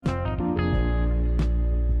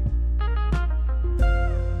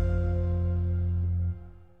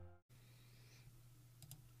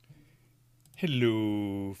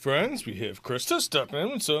Hello, friends. We have Krista stepping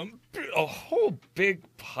in with a whole big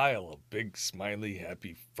pile of big, smiley,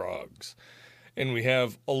 happy frogs. And we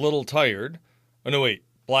have a little tired. Oh, no, wait.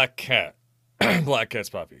 Black Cat. Black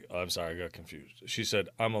Cat's Poppy. I'm sorry, I got confused. She said,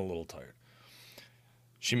 I'm a little tired.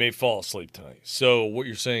 She may fall asleep tonight. So what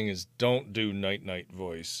you're saying is don't do night-night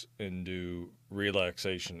voice and do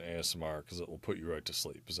relaxation ASMR because it will put you right to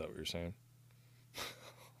sleep. Is that what you're saying?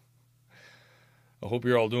 I hope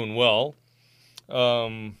you're all doing well.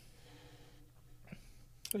 You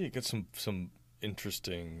get some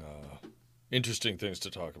interesting things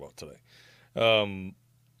to talk about today.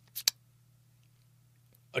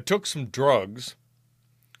 I took some drugs.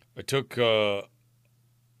 I took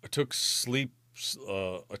sleep.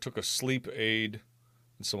 I took a sleep aid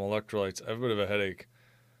and some electrolytes. I have a bit of a headache.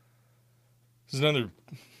 This is another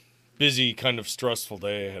busy, kind of stressful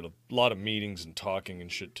day. I had a lot of meetings and talking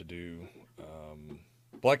and shit to do.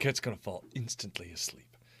 Black Cat's gonna fall instantly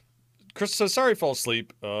asleep. Chris says, sorry, fall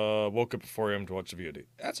asleep. Woke up at 4 a.m. to watch the VOD.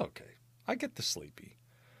 That's okay. I get the sleepy.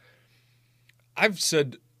 I've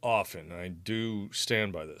said often, and I do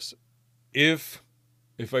stand by this, if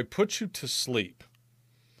I put you to sleep,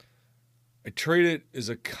 I treat it as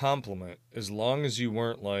a compliment as long as you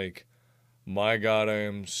weren't like, my God, I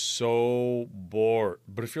am so bored.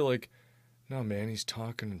 But if you're like, no, man, he's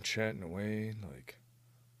talking and chatting away, like,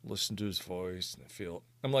 listen to his voice, and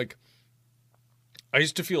I'm like, I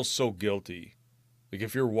used to feel so guilty. Like,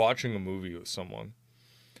 if you're watching a movie with someone,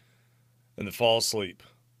 and they fall asleep,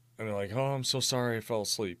 and they're like, oh, I'm so sorry I fell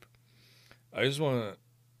asleep. I just want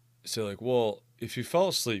to say, like, well, if you fell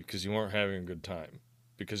asleep because you weren't having a good time,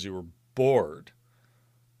 because you were bored,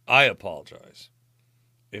 I apologize.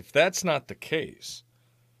 If that's not the case,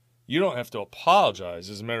 you don't have to apologize.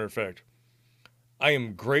 As a matter of fact, I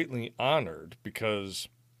am greatly honored because,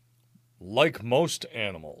 like most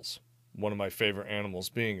animals, one of my favorite animals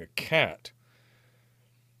being a cat,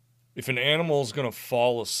 if an animal is going to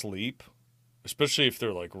fall asleep, especially if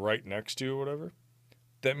they're like right next to you or whatever,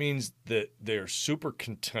 that means that they're super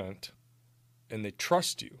content and they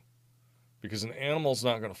trust you. Because an animal's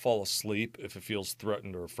not going to fall asleep if it feels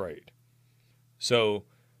threatened or afraid. So,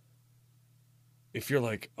 if you're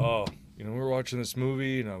like, oh, we were watching this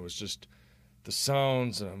movie and I was just, the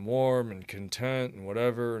sounds and I'm warm and content and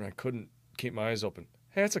whatever, and I couldn't keep my eyes open.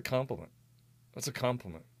 Hey, that's a compliment. That's a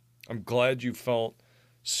compliment. I'm glad you felt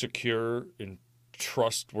secure and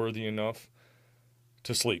trustworthy enough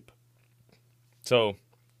to sleep. So,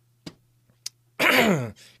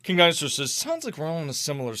 King Dinosaur says, sounds like we're all in a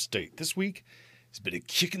similar state. This week has been a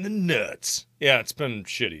kick in the nuts. Yeah, it's been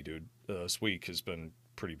shitty, dude. This week has been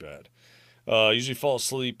pretty bad. Usually fall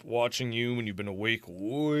asleep watching you when you've been awake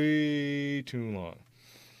way too long.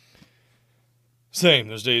 Same.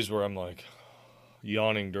 There's days where I'm like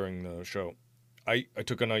yawning during the show. I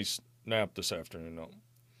took a nice nap this afternoon, though.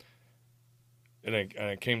 And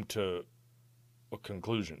I came to a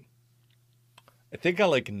conclusion. I think I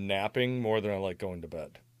like napping more than I like going to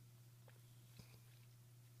bed.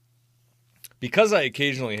 Because I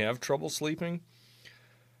occasionally have trouble sleeping,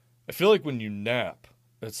 I feel like when you nap,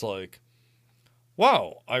 it's like,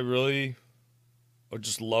 wow, I would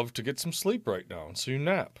just love to get some sleep right now. And so you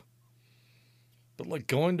nap. But like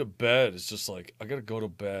going to bed is just like, I gotta go to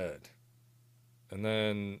bed. And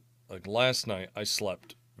then like last night I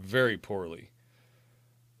slept very poorly.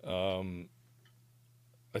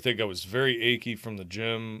 I think I was very achy from the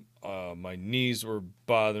gym. My knees were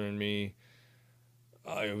bothering me.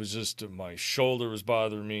 My shoulder was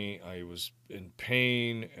bothering me. I was in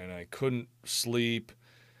pain and I couldn't sleep.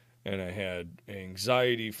 And I had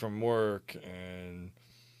anxiety from work and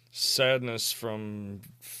sadness from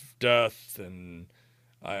death. And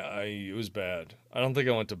it was bad. I don't think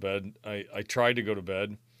I went to bed. I tried to go to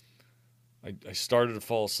bed. I started to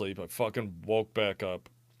fall asleep. I fucking woke back up.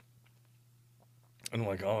 And I'm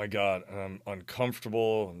like, oh my God, and I'm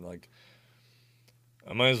uncomfortable, and like,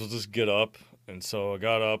 I might as well just get up. And so I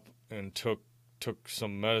got up and took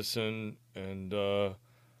some medicine, and I'm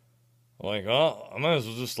like, oh, I might as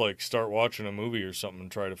well just like start watching a movie or something and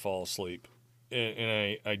try to fall asleep.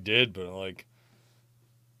 And I did, but like,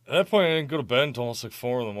 at that point I didn't go to bed until almost like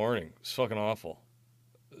 4 a.m. It's fucking awful.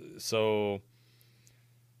 So,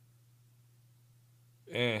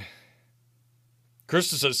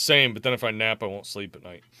 Krista says same, but then if I nap, I won't sleep at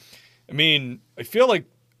night. I mean, I feel like,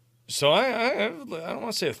 so I don't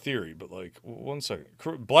want to say a theory, but like, one second.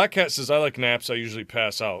 Black Cat says, I like naps. I usually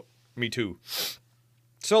pass out. Me too.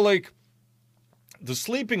 So like, the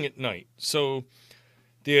sleeping at night. So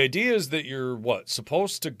the idea is that you're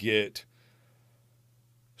supposed to get,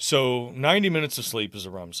 so 90 minutes of sleep is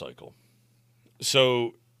a REM cycle.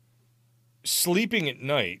 So sleeping at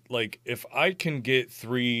night, like if I can get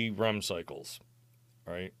 3 REM cycles,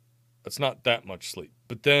 right? That's not that much sleep.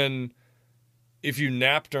 But then if you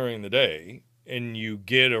nap during the day and you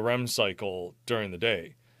get a REM cycle during the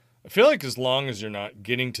day, I feel like as long as you're not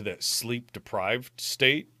getting to that sleep deprived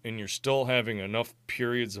state and you're still having enough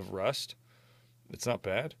periods of rest, it's not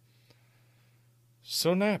bad.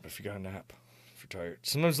 So nap if you got a nap, if you're tired.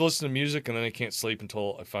 Sometimes I listen to music and then I can't sleep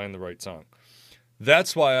until I find the right song.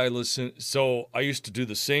 That's why I listen. So I used to do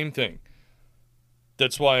the same thing.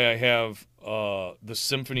 That's why I have the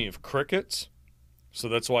Symphony of Crickets. So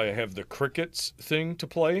that's why I have the Crickets thing to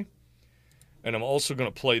play. And I'm also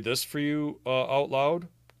going to play this for you out loud.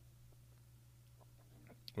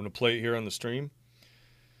 I'm going to play it here on the stream.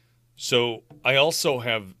 So I also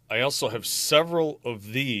have several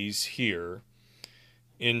of these here.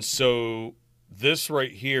 And so this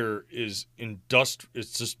right here is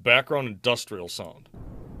it's just background industrial sound.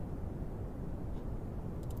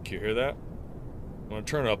 Can you hear that? I'm going to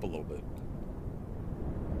turn it up a little bit.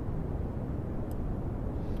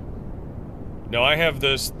 Now I have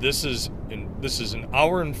this is an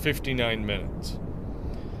hour and 59 minutes.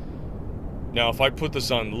 Now if I put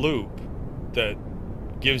this on loop, that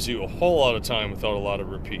gives you a whole lot of time without a lot of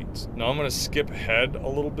repeats. Now I'm going to skip ahead a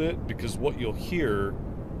little bit because what you'll hear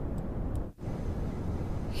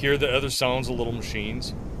the other sounds of little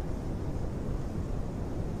machines.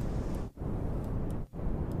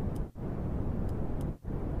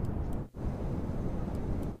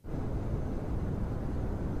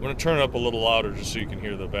 I'm going to turn it up a little louder just so you can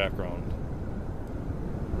hear the background.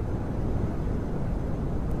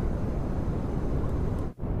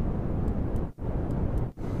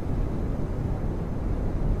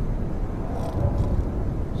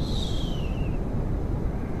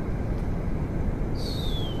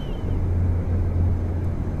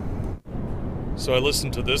 So I listen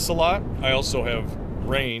to this a lot. I also have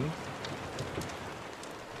rain.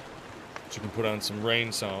 So you can put on some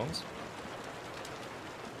rain sounds.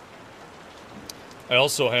 I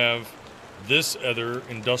also have this other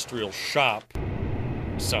industrial shop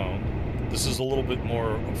sound. This is a little bit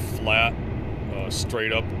more of flat,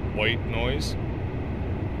 straight up white noise.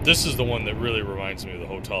 This is the one that really reminds me of the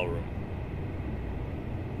hotel room.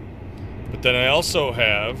 But then I also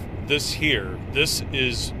have this here. This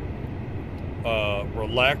is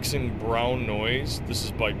relaxing brown noise. This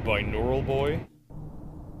is by Binaural Boy.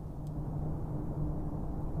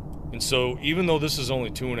 And so even though this is only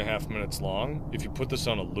 2.5 minutes long, if you put this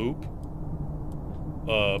on a loop,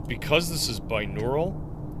 because this is binaural,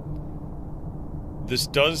 this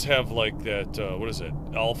does have like that, what is it,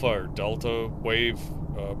 alpha or delta wave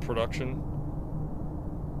production.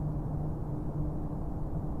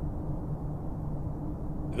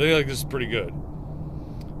 I think like this is pretty good.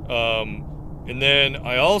 And then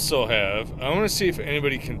I also have, I want to see if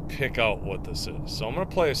anybody can pick out what this is. So I'm going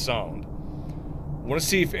to play a sound. I want to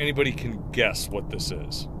see if anybody can guess what this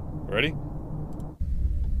is. Ready?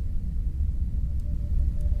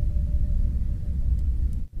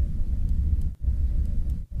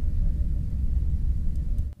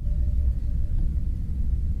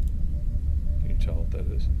 Can you tell what that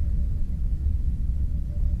is?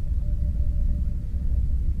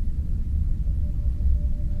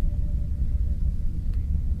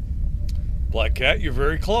 Black Cat, you're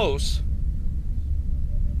very close.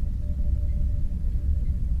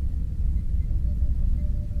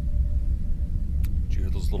 Did you hear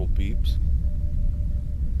those little beeps?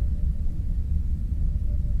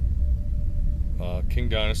 King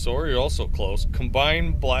Dinosaur, you're also close.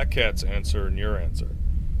 Combine Black Cat's answer and your answer.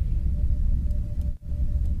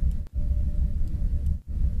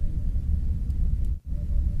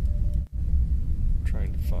 I'm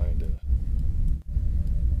trying to find it.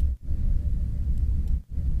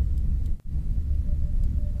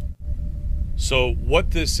 So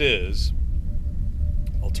what this is,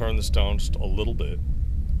 I'll turn this down just a little bit.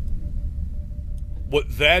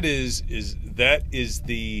 What that is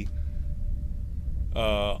the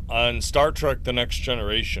on Star Trek: The Next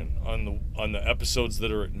Generation, on the episodes that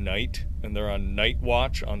are at night and they're on night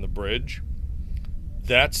watch on the bridge.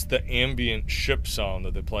 That's the ambient ship sound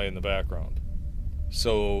that they play in the background.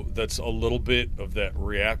 So that's a little bit of that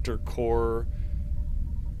reactor core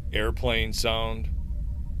airplane sound.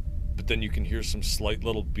 But then you can hear some slight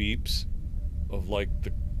little beeps of like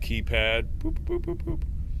the keypad, boop, boop, boop, boop.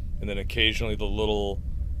 And then occasionally the little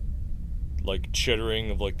like chittering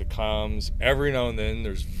of like the comms. Every now and then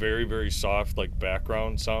there's very, very soft like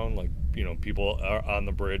background sound, like, you know, people are on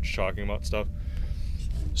the bridge talking about stuff.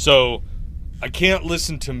 So I can't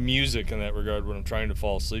listen to music in that regard when I'm trying to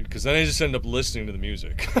fall asleep, because then I just end up listening to the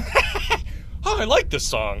music. Oh, I like this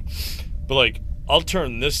song. But like, I'll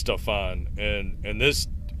turn this stuff on, and this,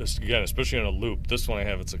 again, especially on a loop, this one I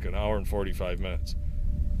have, it's like an hour and 45 minutes.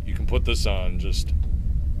 You can put this on just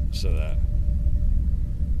so that.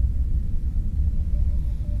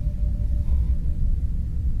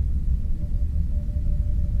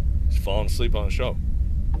 Just falling asleep on the show.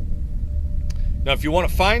 Now, if you want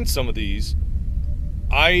to find some of these,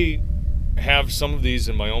 I have some of these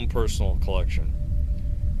in my own personal collection.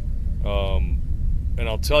 And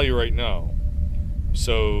I'll tell you right now.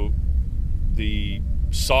 So, the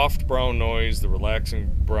soft brown noise, the relaxing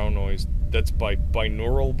brown noise, that's by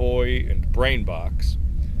Binaural Boy and Brainbox.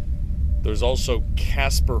 There's also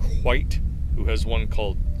Casper White, who has one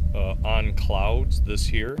called On Clouds, this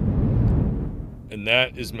here. And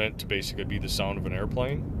that is meant to basically be the sound of an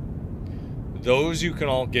airplane. Those you can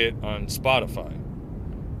all get on Spotify.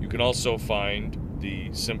 You can also find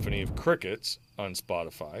the Symphony of Crickets on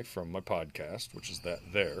Spotify from my podcast, which is that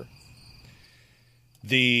there.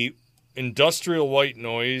 The industrial white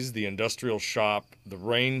noise, the industrial shop, the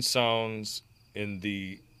rain sounds, and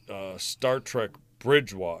the Star Trek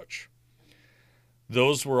Bridge Watch.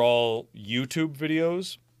 Those were all YouTube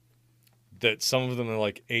videos that some of them are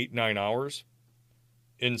like 8-9 hours.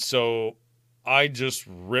 And so I just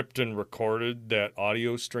ripped and recorded that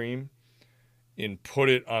audio stream and put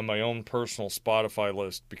it on my own personal Spotify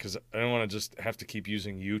list because I don't want to just have to keep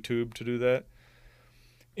using YouTube to do that.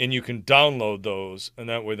 And you can download those, and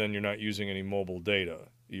that way then you're not using any mobile data.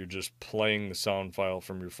 You're just playing the sound file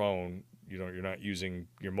from your phone. You know, you're not using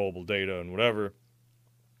your mobile data and whatever.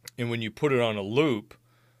 And when you put it on a loop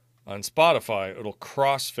on Spotify, it'll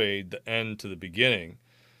crossfade the end to the beginning,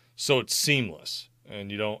 so it's seamless and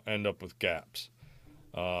you don't end up with gaps.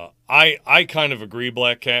 I kind of agree,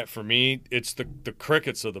 Black Cat. For me, it's the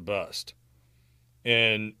crickets are the best.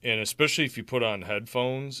 And especially if you put on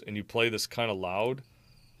headphones and you play this kind of loud,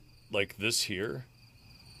 like this here.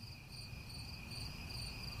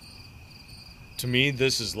 To me,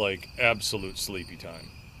 this is like absolute sleepy time.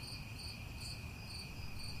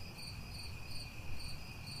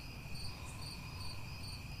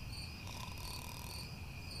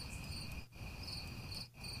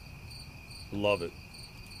 Love it.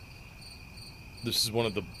 This is one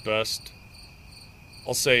of the best.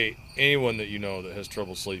 I'll say anyone that you know that has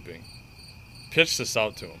trouble sleeping, pitch this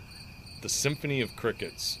out to them. The Symphony of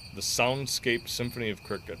Crickets, the Soundscape Symphony of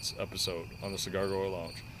Crickets episode on the Cigar Grower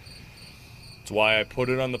Lounge. It's why I put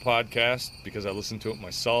it on the podcast, because I listen to it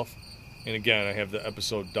myself. And again, I have the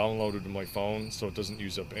episode downloaded to my phone, so it doesn't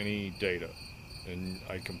use up any data. And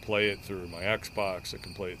I can play it through my Xbox, I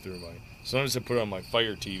can play it through my... Sometimes I put it on my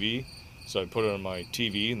Fire TV, so I put it on my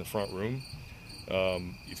TV in the front room.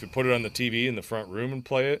 If you put it on the TV in the front room and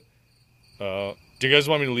play it, do you guys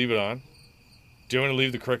want me to leave it on? Do you want to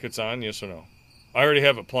leave the crickets on, yes or no? I already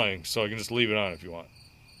have it playing, so I can just leave it on if you want.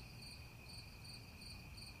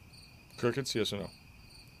 Crickets, yes or no?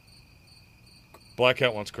 Black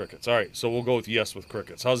Cat wants crickets. All right, so we'll go with yes with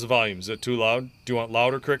crickets. How's the volume? Is it too loud? Do you want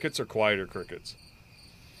louder crickets or quieter crickets?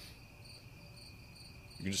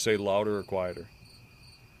 You can just say louder or quieter.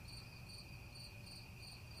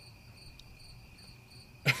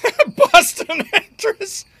 Boston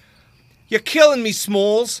actress! You're killing me,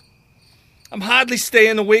 Smalls. I'm hardly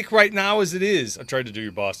staying awake right now as it is. I tried to do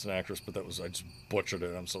your Boston actress, but I just butchered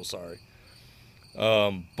it. I'm so sorry.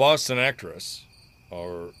 Boston actress,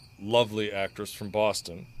 our lovely actress from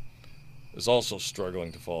Boston, is also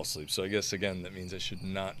struggling to fall asleep. So I guess, again, that means I should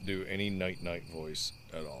not do any night-night voice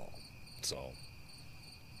at all. So,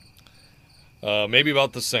 maybe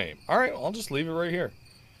about the same. All right, I'll just leave it right here.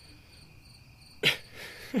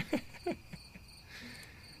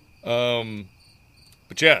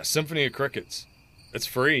 But yeah, Symphony of Crickets. It's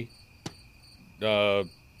free.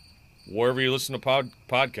 Wherever you listen to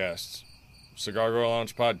podcasts, Cigar Grower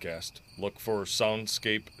Lounge podcast, look for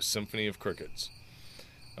Soundscape Symphony of Crickets.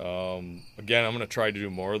 Again, I'm going to try to do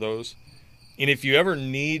more of those. And if you ever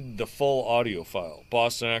need the full audio file,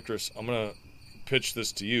 Boston actress, I'm going to pitch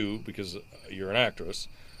this to you because you're an actress.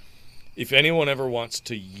 If anyone ever wants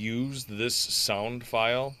to use this sound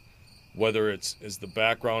file, whether it's as the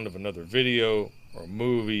background of another video or a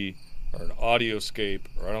movie or an audioscape,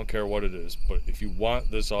 or I don't care what it is, but if you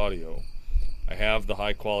want this audio, I have the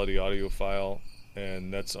high quality audio file,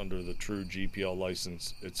 and that's under the true GPL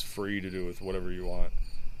license. It's free to do with whatever you want.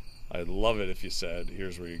 I'd love it if you said,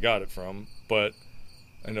 here's where you got it from, but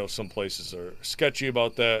I know some places are sketchy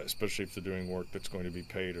about that, especially if they're doing work that's going to be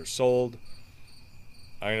paid or sold.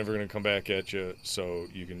 I ain't never going to come back at you, so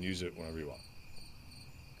you can use it whenever you want.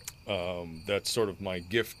 That's sort of my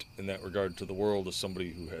gift in that regard to the world as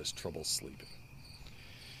somebody who has trouble sleeping.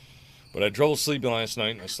 But I had trouble sleeping last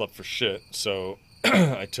night, and I slept for shit. So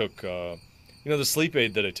I took, the sleep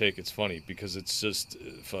aid that I take. It's funny because it's just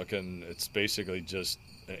it's basically just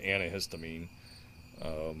an antihistamine.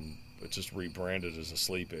 It's just rebranded as a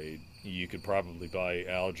sleep aid. You could probably buy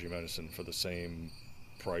allergy medicine for the same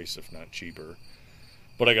price, if not cheaper.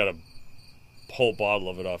 But I got a whole bottle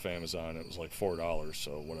of it off Amazon. It was like $4,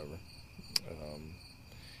 so whatever.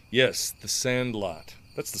 Yes, The Sandlot.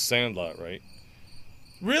 That's The Sandlot, right?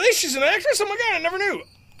 Really? She's an actress? Oh my god, I never knew.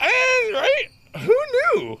 Right? Who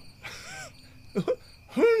knew?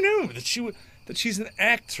 Who knew that she's an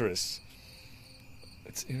actress?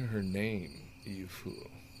 It's in her name, you fool.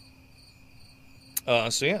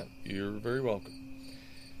 So yeah, you're very welcome.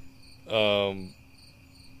 So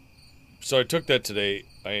I took that today.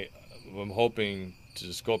 I'm hoping to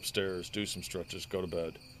just go upstairs, do some stretches, go to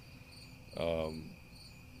bed.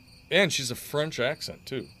 And she's a French accent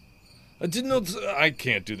too. I didn't know. I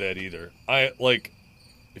can't do that either.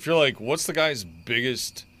 If you're like, what's the guy's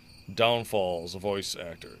biggest downfall as a voice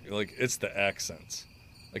actor? Like, it's the accents.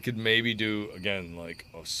 I could maybe do, again, like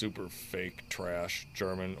a super fake trash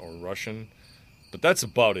German or Russian, but that's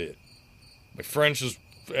about it. My French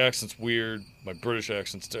accent's weird. My British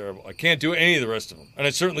accent's terrible. I can't do any of the rest of them. And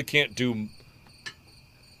I certainly can't do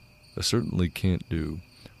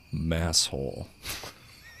masshole.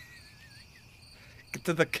 Get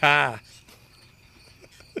to the car.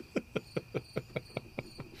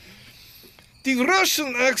 The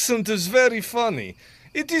Russian accent is very funny.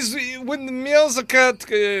 It is when Meowth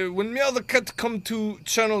come to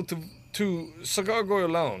channel to Cigar Goer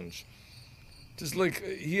Lounge. It is like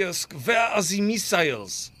he asks, "Where are the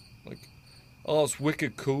missiles?" Like, oh, it's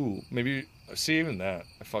wicked cool. Maybe see even that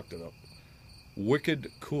I fucked it up.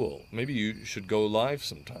 Wicked cool. Maybe you should go live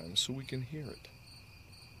sometime so we can hear it.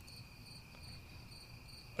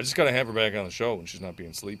 I just gotta have her back on the show when she's not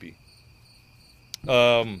being sleepy.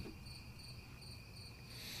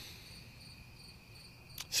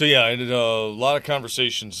 So yeah, I did a lot of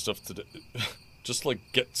conversation stuff today. Just like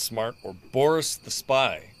Get Smart or Boris the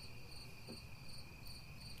Spy.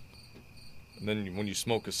 And then when you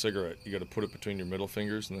smoke a cigarette, you gotta put it between your middle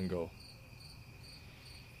fingers and then go.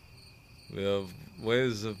 We have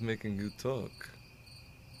ways of making you talk.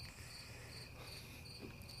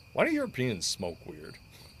 Why do Europeans smoke weird?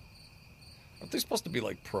 Aren't they supposed to be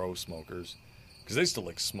like pro smokers? Because they still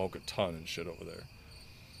like smoke a ton and shit over there.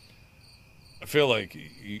 I feel like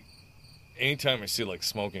anytime I see like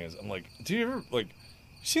smoking, I'm like, do you ever like, you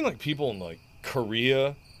seen like people in like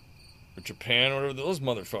Korea or Japan or whatever? Those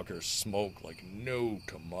motherfuckers smoke like no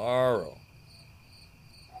tomorrow.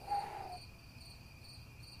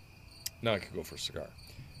 Now I could go for a cigar.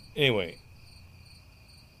 Anyway,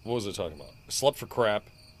 what was I talking about? I slept for crap.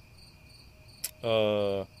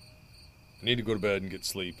 I need to go to bed and get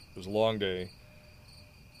sleep. It was a long day.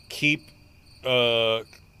 Keep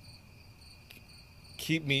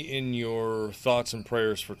me in your thoughts and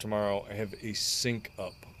prayers for tomorrow. I have a sync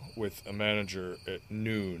up with a manager at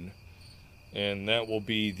noon. And that will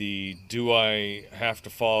be the, do I have to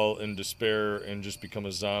fall in despair and just become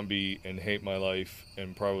a zombie and hate my life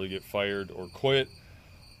and probably get fired or quit?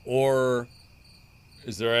 Or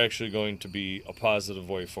is there actually going to be a positive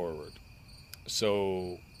way forward?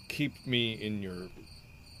 So keep me in your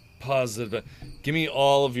positive. Give me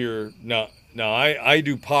all of your. Now I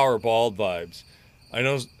do power bald vibes. I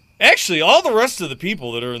know. Actually, all the rest of the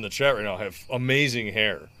people that are in the chat right now have amazing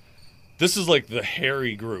hair. This is like the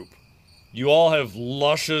hairy group. You all have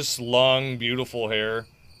luscious, long, beautiful hair.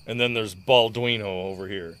 And then there's Balduino over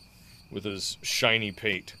here with his shiny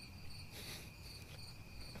pate.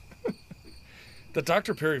 The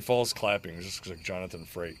Dr. Perry Falls clapping is just like Jonathan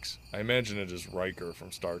Frakes. I imagine it is Riker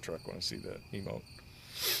from Star Trek when I see that emote.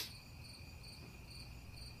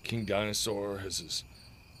 King Dinosaur has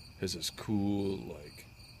his cool, like,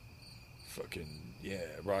 fucking, yeah,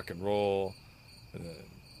 rock and roll. And then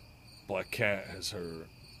Black Cat has her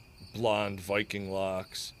blonde Viking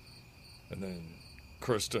locks. And then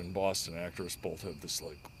Krista and Boston Actress both have this,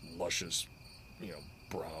 like, luscious,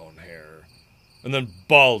 brown hair. And then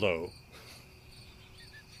Baldo.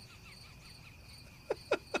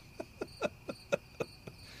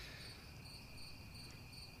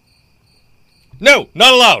 No,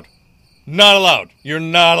 not allowed. Not allowed. You're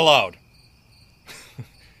not allowed.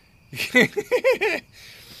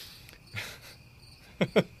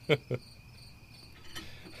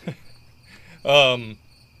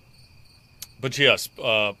 But yes,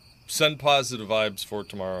 send positive vibes for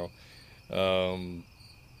tomorrow. I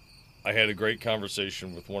had a great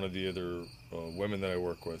conversation with one of the other women that I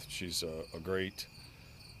work with. She's a great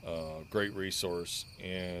resource,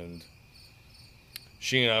 and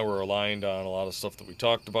she and I were aligned on a lot of stuff that we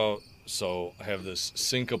talked about. So I have this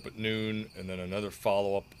sync up at noon and then another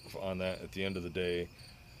follow-up on that at the end of the day.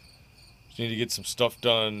 Just need to get some stuff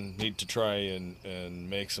done. Need to try and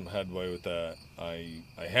make some headway with that. I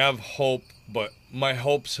have hope, but my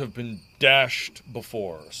hopes have been dashed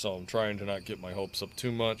before. So I'm trying to not get my hopes up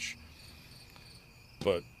too much.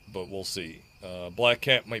 But we'll see. Black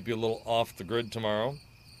Cat might be a little off the grid tomorrow.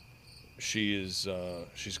 She's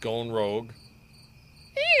going rogue.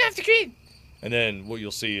 Off the grid. And then what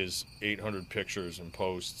you'll see is 800 pictures and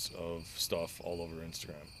posts of stuff all over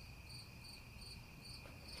Instagram.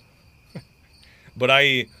 But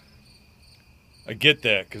I get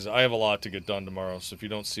that because I have a lot to get done tomorrow. So if you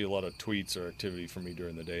don't see a lot of tweets or activity from me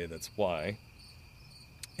during the day, that's why.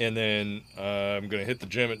 And then I'm going to hit the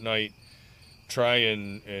gym at night, try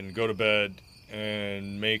and go to bed,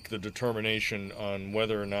 and make the determination on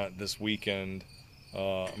whether or not this weekend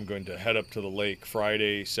I'm going to head up to the lake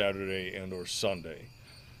Friday, Saturday, and or Sunday.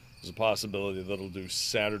 There's a possibility that I'll do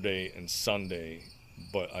Saturday and Sunday,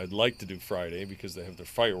 but I'd like to do Friday because they have their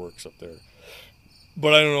fireworks up there.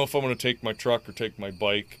 But I don't know if I'm going to take my truck or take my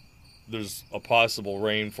bike. There's a possible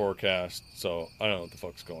rain forecast, so I don't know what the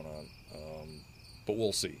fuck's going on. But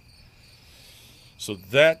we'll see. So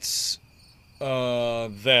that's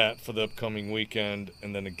that for the upcoming weekend.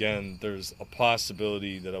 And then again, there's a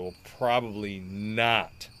possibility that I will probably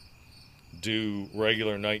not do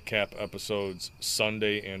regular Nightcap episodes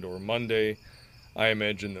Sunday and or Monday. I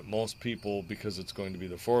imagine that most people, because it's going to be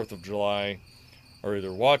the 4th of July, are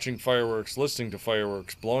either watching fireworks, listening to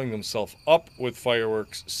fireworks, blowing themselves up with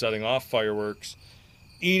fireworks, setting off fireworks,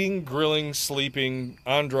 eating, grilling, sleeping,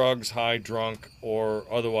 on drugs, high, drunk, or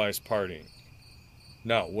otherwise partying.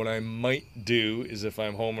 Now, what I might do is if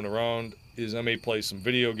I'm home and around is I may play some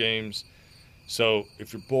video games. So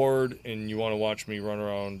if you're bored and you want to watch me run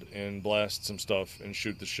around and blast some stuff and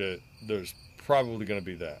shoot the shit, there's probably going to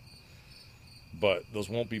be that. But those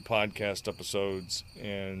won't be podcast episodes,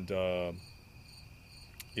 and I'm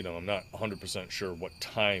not 100% sure what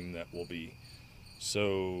time that will be.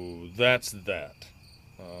 So that's that.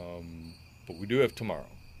 But we do have tomorrow.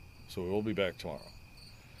 So we'll be back tomorrow.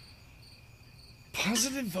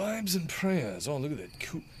 Positive vibes and prayers. Oh, look at that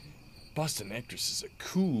cool Boston actress is a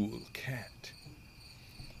cool cat.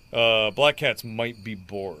 Black cats might be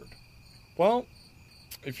bored. Well,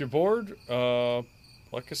 if you're bored,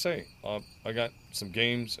 like I say, I got some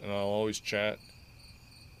games and I'll always chat.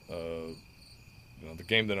 The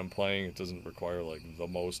game that I'm playing, it doesn't require like the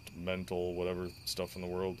most mental whatever stuff in the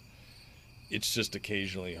world. It's just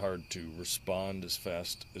occasionally hard to respond as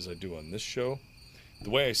fast as I do on this show. The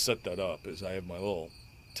way I set that up is I have my little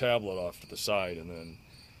tablet off to the side and then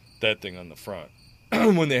that thing on the front.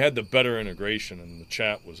 When they had the better integration and the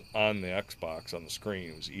chat was on the Xbox on the screen,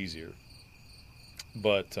 it was easier.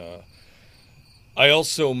 But I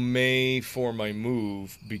also may, for my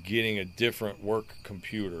move, be getting a different work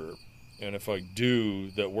computer. And if I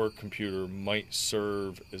do, that work computer might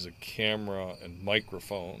serve as a camera and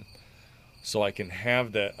microphone. So I can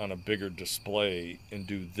have that on a bigger display and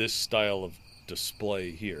do this style of display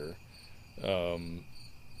here.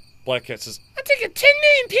 Black Cat says, I'll take a 10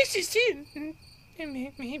 million pictures too.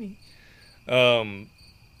 Maybe. I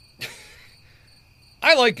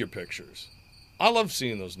like your pictures. I love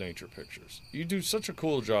seeing those nature pictures. You do such a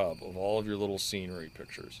cool job of all of your little scenery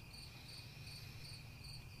pictures.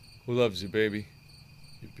 Who loves you, baby?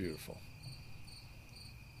 You're beautiful.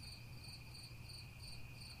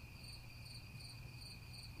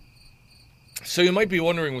 So you might be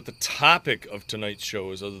wondering what the topic of tonight's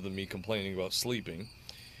show is other than me complaining about sleeping.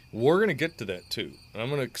 We're going to get to that too. And I'm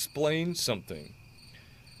going to explain something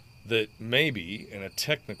that maybe, in a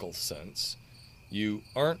technical sense, you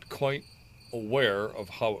aren't quite aware of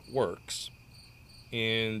how it works.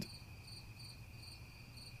 And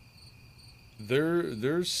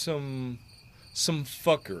there's some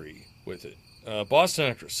fuckery with it. Boston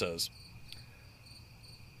Actress says,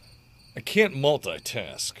 I can't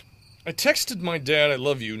multitask. I texted my dad I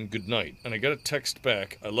love you and good night, and I got a text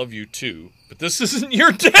back I love you too, but this isn't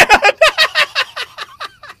your dad.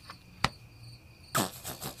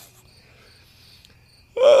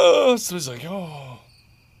 Oh, so he's like, oh,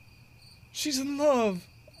 she's in love.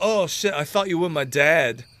 Oh shit, I thought you were my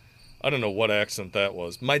dad. I don't know what accent that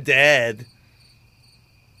was. My dad.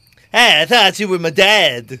 Hey, I thought you were my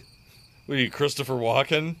dad. What are you, Christopher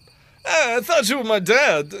Walken? Hey, I thought you were my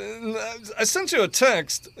dad. I sent you a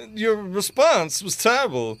text. Your response was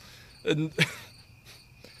terrible. And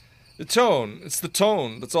it's the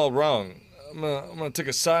tone that's all wrong. I'm gonna take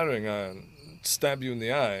a soldering iron, stab you in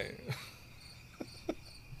the eye.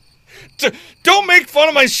 Don't make fun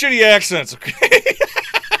of my shitty accents, okay?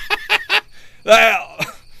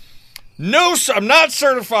 No, I'm not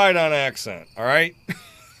certified on accent, all right?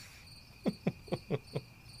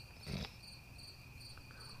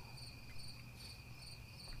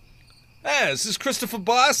 This is Christopher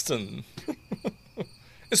Boston.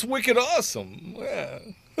 It's wicked awesome. Yeah.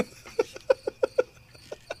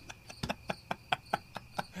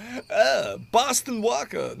 Boston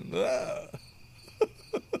Walker.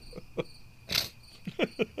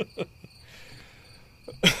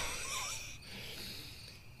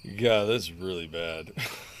 Yeah, this is really bad.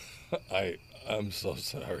 I'm so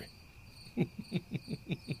sorry.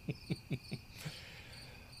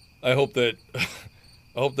 I hope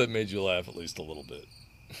that made you laugh at least a little bit.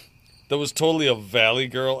 That was totally a Valley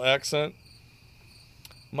Girl accent.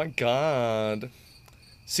 My God.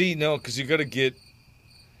 See, no, because you're gonna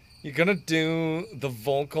do the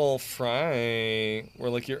vocal fry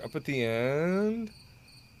where like you're up at the end.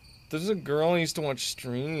 There's a girl I used to watch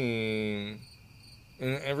stream,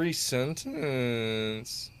 and every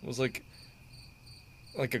sentence was like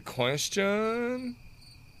a question.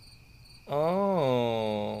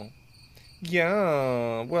 Oh.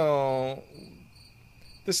 Yeah, well,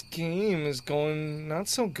 this game is going not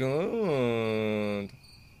so good.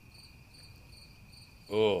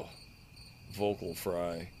 Oh, vocal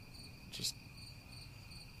fry. Just.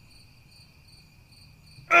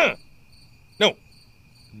 No.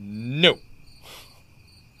 No.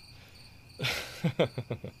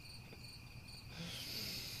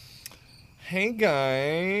 Hey,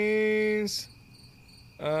 guys.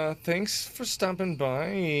 Thanks for stopping by.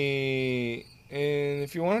 And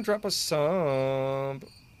if you want to drop a sub...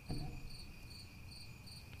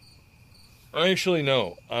 Actually,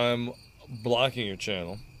 no. I'm blocking your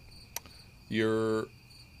channel. Your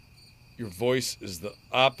voice is the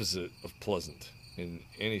opposite of pleasant in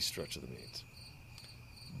any stretch of the means.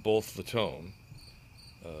 Both the tone,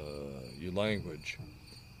 your language,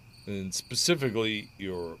 and specifically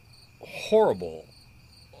your horrible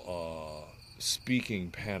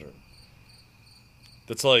speaking pattern.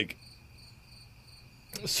 That's like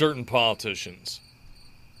certain politicians.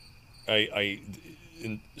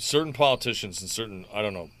 In certain politicians and certain, I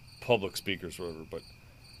don't know, public speakers or whatever, but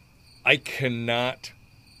I cannot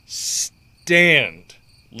stand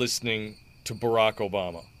listening to Barack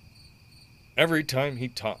Obama. Every time he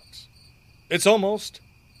talks, it's almost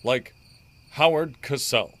like Howard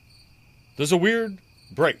Cosell. There's a weird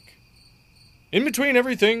break in between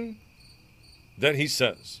everything that he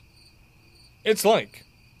says. It's like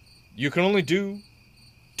you can only do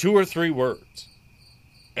 2 or 3 words,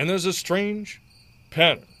 and there's a strange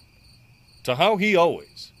pattern to how he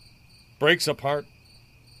always breaks apart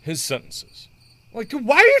his sentences. Like, dude,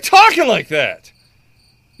 why are you talking like that?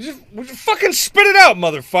 Would you fucking spit it out,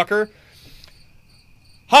 motherfucker?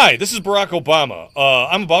 Hi, this is Barack Obama.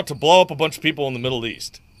 I'm about to blow up a bunch of people in the Middle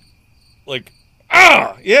East. Like,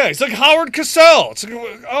 yeah, he's like Howard Cosell. It's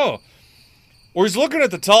like, oh. Or he's looking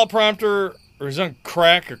at the teleprompter, or he's on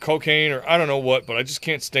crack or cocaine, or I don't know what, but I just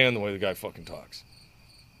can't stand the way the guy fucking talks.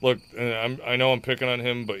 Look, I know I'm picking on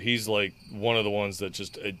him, but he's like one of the ones that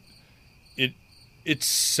just, it's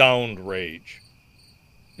sound rage.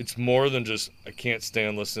 It's more than just, I can't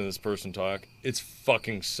stand listening to this person talk. It's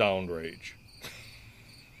fucking sound rage.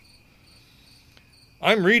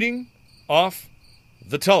 I'm reading off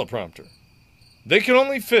the teleprompter. They can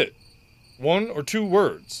only fit 1 or 2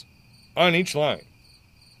 words on each line.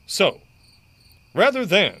 So, rather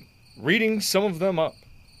than reading some of them up,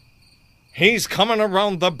 he's coming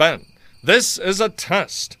around the bend. This is a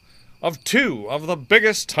test of 2 of the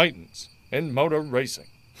biggest titans in motor racing.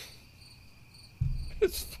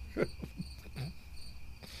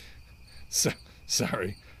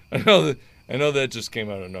 Sorry. I know that just came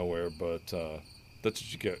out of nowhere, but that's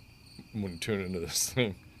what you get when you tune into this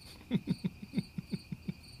thing.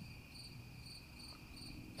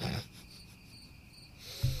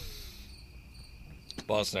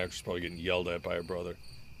 Boston actor's probably getting yelled at by her brother.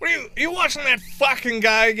 What are you watching that fucking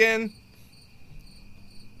guy again?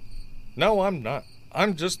 No, I'm not.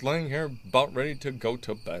 I'm just laying here about ready to go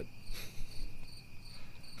to bed.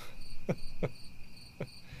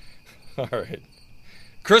 All right.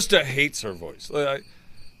 Krista hates her voice. I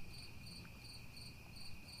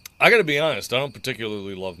gotta be honest, I don't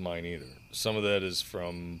particularly love mine either. Some of that is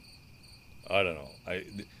from, I don't know.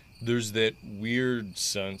 There's that weird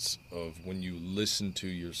sense of when you listen to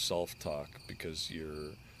yourself talk because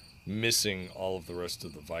you're missing all of the rest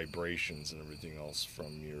of the vibrations and everything else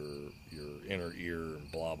from your inner ear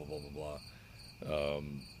and blah, blah, blah, blah, blah.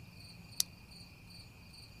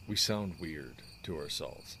 We sound weird to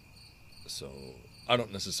ourselves. So I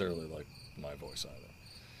don't necessarily like my voice either.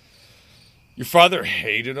 Your father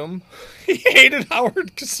hated him. He hated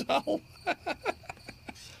Howard Cosell.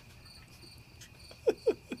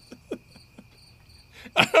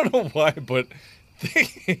 I don't know why, but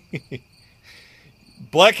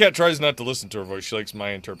Black Cat tries not to listen to her voice. She likes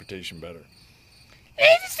my interpretation better.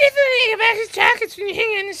 It's definitely about his chocolates when you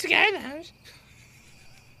hang out in the cigar lounge.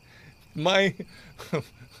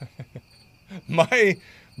 My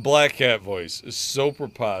Black Cat voice is so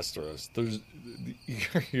preposterous.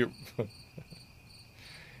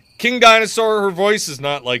 King Dinosaur, her voice is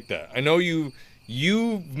not like that. I know you've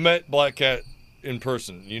met Black Cat in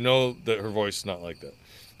person. You know that her voice is not like that.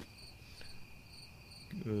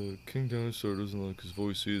 King Dinosaur doesn't like his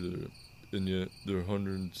voice either, and yet there are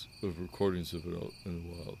hundreds of recordings of it out in the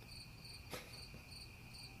wild.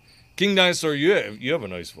 King Dinosaur, you have a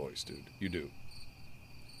nice voice, dude. You do.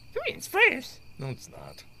 I mean, it's first. No, it's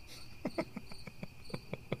not.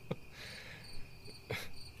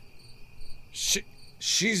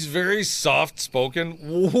 She's very soft spoken.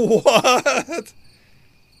 What?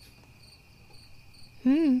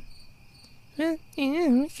 Well,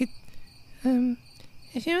 we could,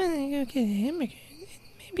 if you want to go get a hamburger,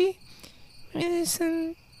 maybe there's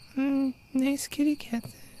some nice kitty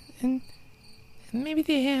cats, and maybe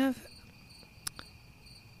they have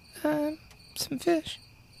some fish,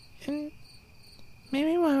 and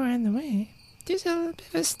maybe while we're on the way, there's a little bit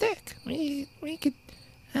of a stick. We could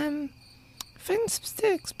find some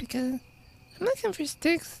sticks, because I'm looking for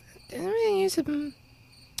sticks. I don't really use them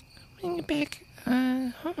when you're back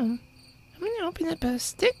home. I'm gonna open up a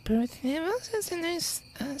stick booth and have all sorts of nice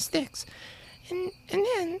sticks, and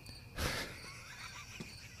then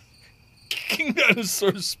King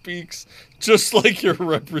Dinosaur speaks just like your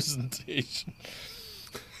representation.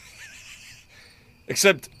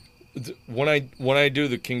 Except when I do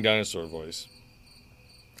the King Dinosaur voice,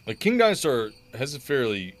 like King Dinosaur has a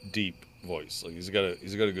fairly deep voice. Like he's got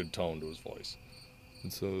a good tone to his voice.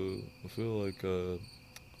 And so I feel like I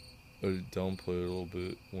downplay it a little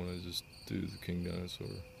bit when I just do the King Dinosaur.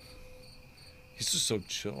 He's just so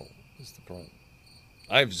chill. That's the problem.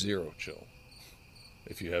 I have zero chill.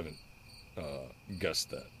 If you haven't guessed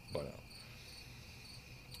that by now.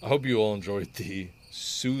 I hope you all enjoyed the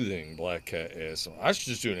soothing Black Cat ASMR. I should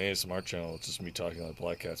just do an ASMR channel. It's just me talking like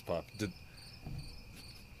Black Cat's pop. It's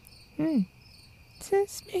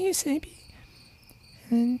very sleepy.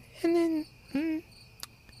 And then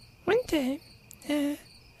one time I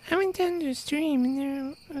went down to a stream and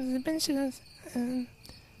there was a bunch of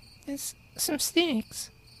some snakes.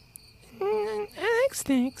 And I like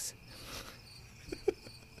snakes.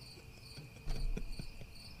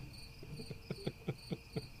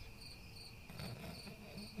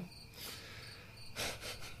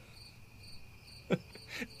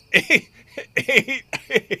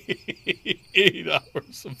 Eight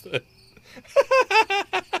hours of that.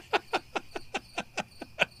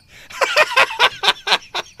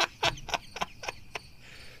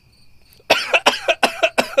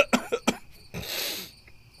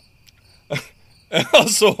 I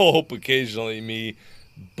also hope occasionally me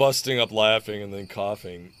busting up laughing and then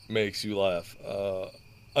coughing makes you laugh.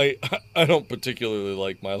 I don't particularly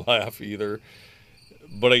like my laugh either,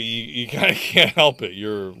 but you kind of can't help it.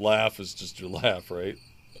 Your laugh is just your laugh, right?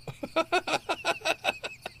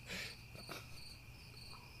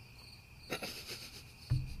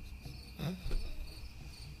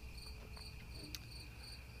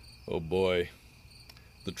 Oh boy,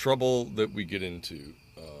 the trouble that we get into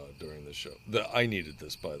during this show. I needed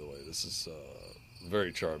this, by the way. This is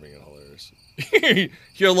very charming and hilarious.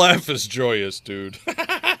 Your laugh is joyous, dude.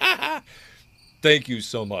 Thank you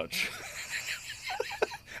so much.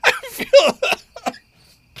 I feel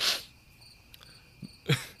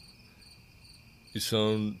you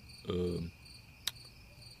sound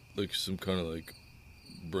like some kind of like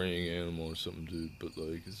braying animal or something, dude. But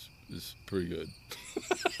like it's pretty good.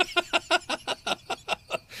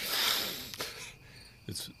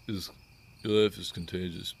 It's your life is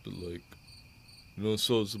contagious, but like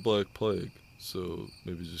so is the Black Plague. So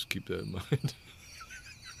maybe just keep that in mind.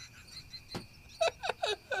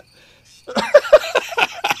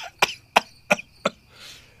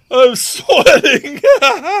 I'm sweating.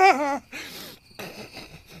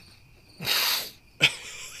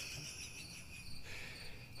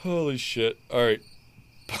 Holy shit. All right.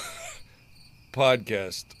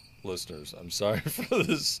 Podcast listeners, I'm sorry for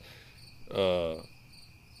this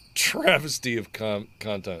travesty of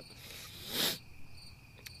content.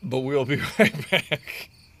 But we'll be right back.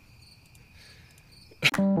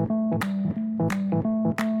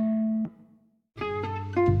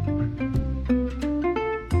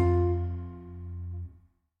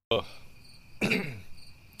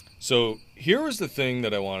 So here was the thing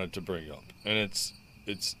that I wanted to bring up, and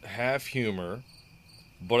it's half humor,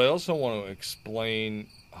 but I also want to explain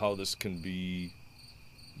how this can be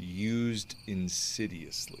used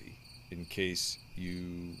insidiously in case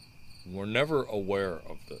you were never aware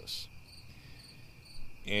of this.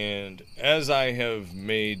 And as I have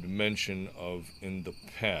made mention of in the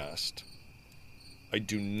past, I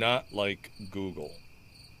do not like Google.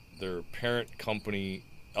 Their parent company,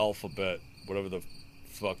 Alphabet, whatever the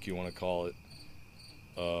fuck you want to call it,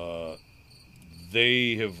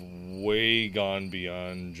 they have way gone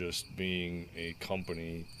beyond just being a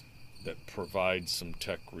company that provides some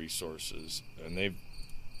tech resources, and they've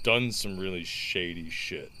done some really shady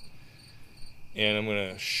shit. And I'm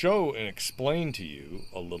going to show and explain to you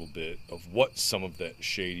a little bit of what some of that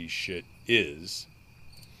shady shit is.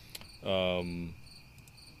 I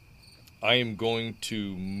am going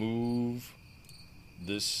to move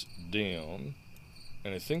this down,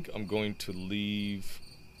 and I think I'm going to leave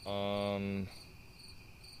on...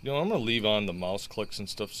 I'm going to leave on the mouse clicks and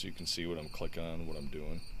stuff so you can see what I'm clicking on, what I'm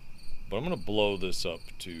doing. But I'm going to blow this up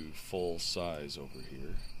to full size over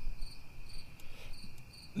here.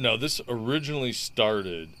 Now, this originally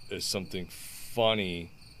started as something funny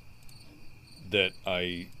that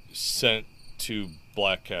I sent to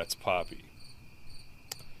Black Cat's Poppy.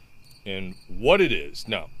 And what it is,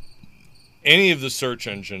 now, any of the search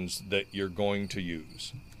engines that you're going to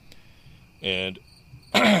use, and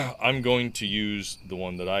I'm going to use the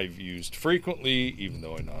one that I've used frequently, even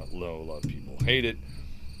though I know a lot of people hate it,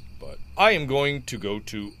 but I am going to go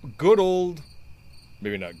to good old,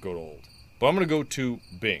 maybe not good old, but I'm going to go to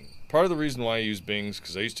Bing. Part of the reason why I use Bing is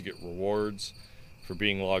because I used to get rewards for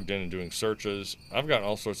being logged in and doing searches. I've gotten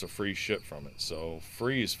all sorts of free shit from it, so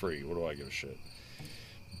free is free. What do I give a shit?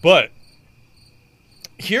 But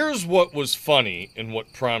here's what was funny and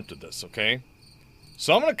what prompted this, okay?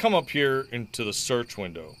 So I'm going to come up here into the search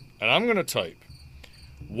window, and I'm going to type,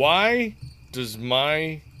 why does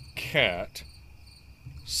my cat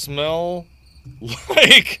smell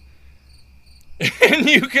like... And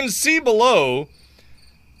you can see below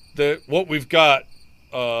that what we've got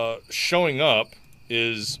showing up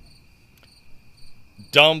is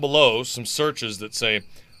down below some searches that say,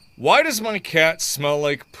 why does my cat smell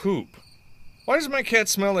like poop? Why does my cat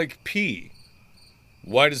smell like pee?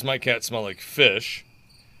 Why does my cat smell like fish?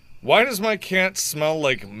 Why does my cat smell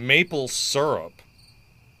like maple syrup?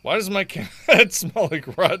 Why does my cat smell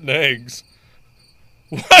like rotten eggs?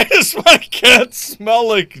 Why does my cat smell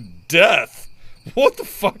like death? What the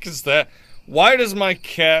fuck is that? Why does my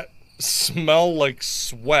cat smell like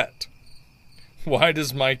sweat? Why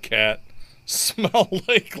does my cat smell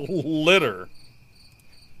like litter?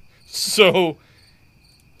 So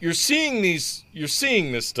you're seeing this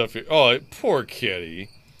stuff here. Oh, poor kitty.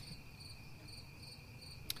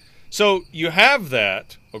 So you have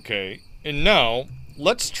that, okay, and now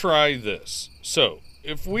let's try this. So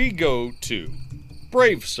if we go to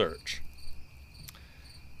Brave Search.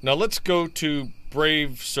 Now let's go to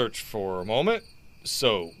Brave Search for a moment.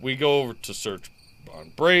 So we go over to search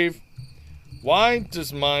on Brave. Why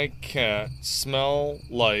does my cat smell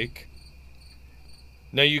like...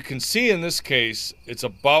 Now you can see in this case, it's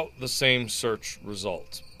about the same search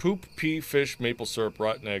results. Poop, pee, fish, maple syrup,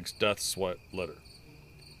 rotten eggs, death, sweat, litter.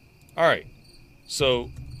 Alright, so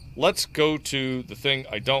let's go to the thing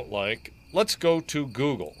I don't like. Let's go to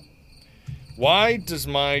Google. Why does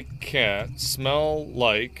my cat smell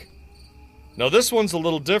like... Now this one's a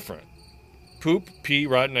little different. Poop, pee,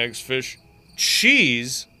 rotten eggs, fish,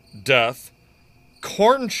 cheese, death,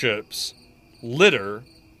 corn chips, litter,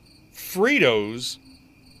 Fritos,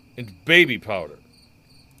 and baby powder.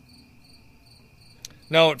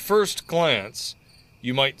 Now at first glance,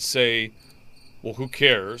 you might say, well, who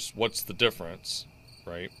cares? What's the difference?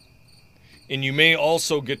 Right? And you may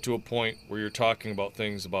also get to a point where you're talking about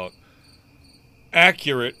things about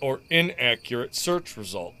accurate or inaccurate search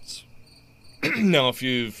results. Now, if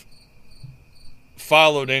you've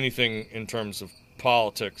followed anything in terms of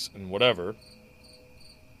politics and whatever,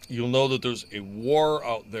 you'll know that there's a war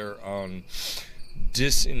out there on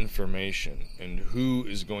disinformation and who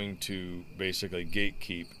is going to basically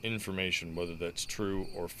gatekeep information, whether that's true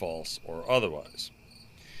or false or otherwise.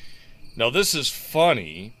 Now, this is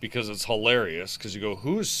funny because it's hilarious, because you go,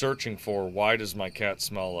 who is searching for why does my cat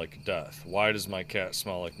smell like death? Why does my cat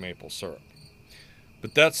smell like maple syrup?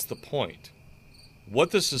 But that's the point.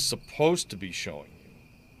 What this is supposed to be showing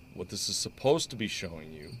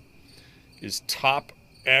you, is top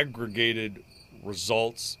aggregated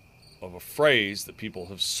results of a phrase that people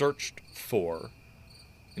have searched for,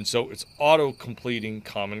 and so it's auto-completing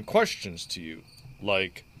common questions to you,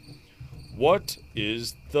 like, what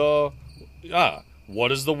is the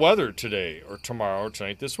weather today or tomorrow or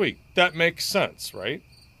tonight this week? That makes sense, right?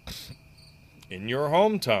 In your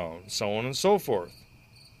hometown, so on and so forth.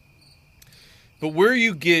 But where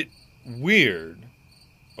you get weird,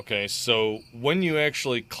 okay, so when you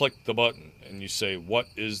actually click the button and you say, what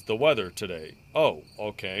is the weather today? Oh,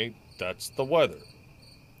 okay, that's the weather.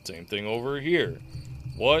 Same thing over here.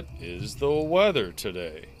 What is the weather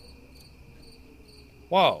today?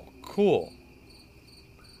 Wow, cool.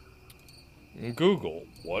 Google,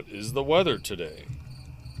 what is the weather today?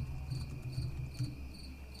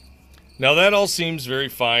 Now that all seems very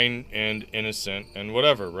fine and innocent and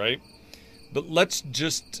whatever, right? But let's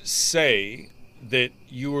just say that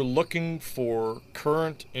you were looking for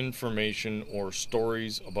current information or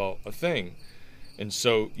stories about a thing. And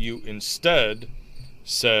so you instead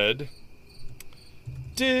said,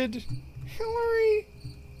 did Hillary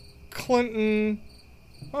Clinton,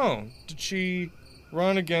 did she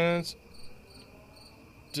run against,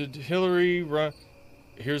 did Hillary run,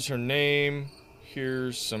 here's her name,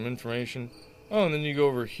 here's some information. Oh, and then you go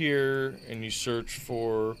over here and you search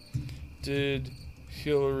for, did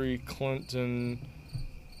Hillary Clinton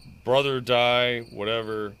brother die,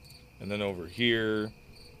 whatever. And then over here,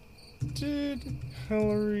 did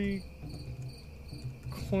Hillary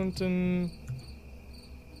Clinton...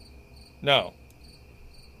 Now,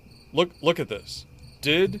 look at this.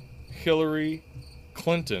 Did Hillary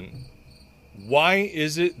Clinton... Why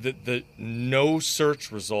is it that the no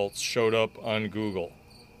search results showed up on Google?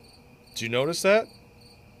 Did you notice that?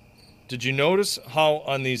 Did you notice how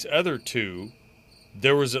on these other two,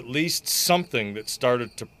 there was at least something that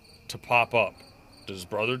started to pop up? Did his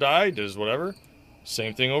brother die? Did his whatever?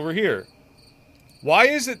 Same thing over here. Why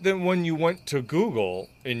is it that when you went to Google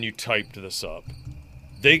and you typed this up,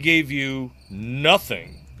 they gave you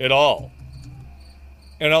nothing at all?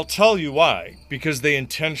 And I'll tell you why. Because they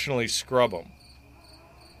intentionally scrub them.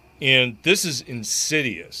 And this is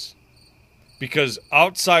insidious. Because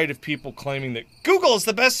outside of people claiming that Google is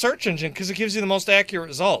the best search engine because it gives you the most accurate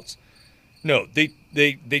results. No, they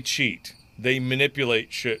cheat. They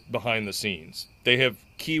manipulate shit behind the scenes. They have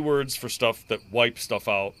keywords for stuff that wipe stuff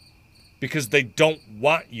out because they don't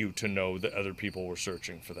want you to know that other people were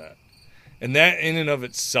searching for that. And that in and of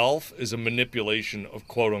itself is a manipulation of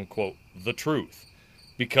quote unquote the truth.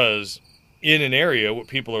 Because in an area, what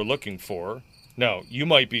people are looking for, now you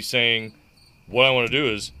might be saying, what I want to do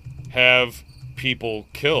is have people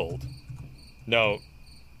killed. Now,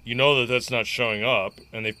 you know that that's not showing up,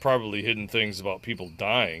 and they've probably hidden things about people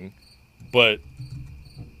dying, but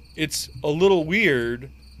it's a little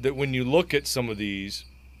weird that when you look at some of these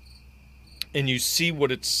and you see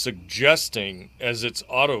what it's suggesting as its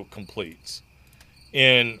auto-completes,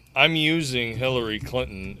 and I'm using Hillary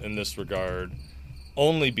Clinton in this regard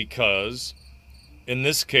only because, in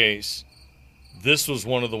this case, this was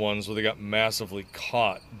one of the ones where they got massively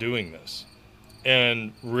caught doing this.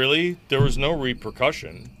 And really, there was no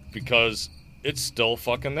repercussion because it's still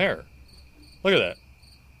fucking there. Look at that.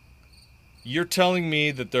 You're telling me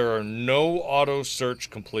that there are no auto search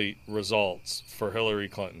complete results for Hillary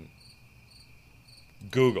Clinton.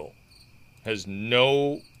 Google has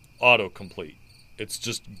no autocomplete. It's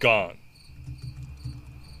just gone.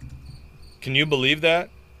 Can you believe that?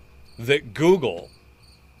 That Google,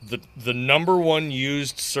 the number one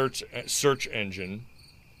used search engine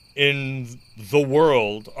in the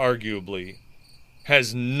world, arguably,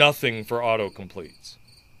 has nothing for autocompletes.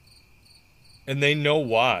 And they know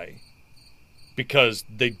why. Because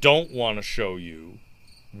they don't want to show you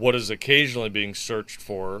what is occasionally being searched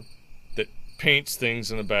for that paints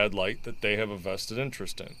things in a bad light that they have a vested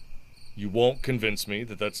interest in. You won't convince me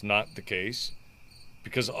that that's not the case,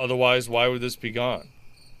 because otherwise, why would this be gone?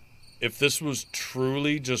 If this was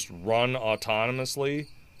truly just run autonomously,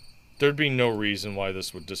 there'd be no reason why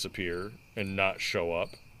this would disappear and not show up.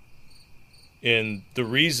 And the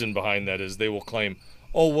reason behind that is they will claim,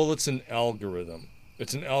 oh, well, it's an algorithm.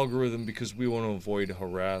 It's an algorithm because we want to avoid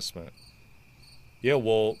harassment. Yeah,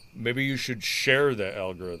 well, maybe you should share that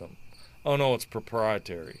algorithm. Oh, no, it's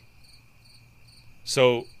proprietary.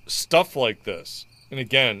 So stuff like this, and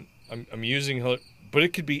again, I'm using, but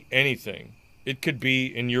it could be anything. It could be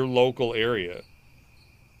in your local area.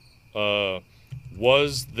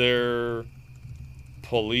 Was there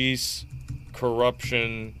police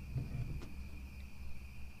corruption?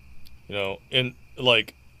 You know, and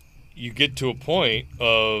like you get to a point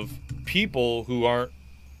of people who aren't,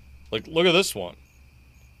 like, look at this one.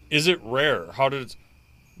 Is it rare? How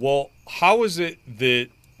is it that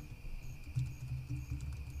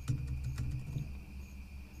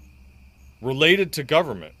related to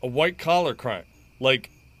government, a white collar crime, like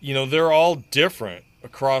they're all different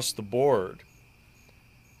across the board.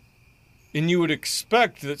 And you would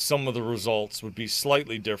expect that some of the results would be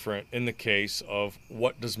slightly different in the case of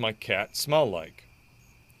what does my cat smell like?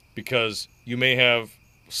 Because you may have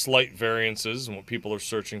slight variances in what people are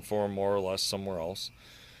searching for more or less somewhere else.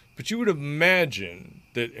 But you would imagine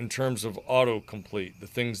that in terms of autocomplete, the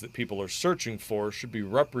things that people are searching for should be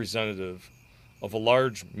representative of a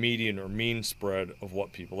large median or mean spread of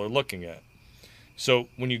what people are looking at. So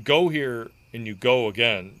when you go here and you go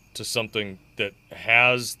again to something that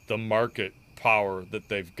has the market power that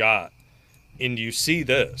they've got, and you see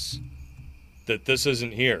this, that this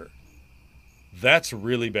isn't here, that's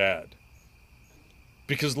really bad.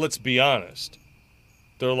 Because let's be honest,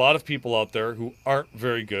 there are a lot of people out there who aren't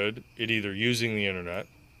very good at either using the internet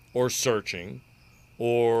or searching,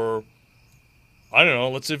 or, I don't know,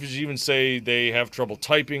 let's even say they have trouble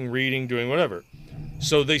typing, reading, doing whatever.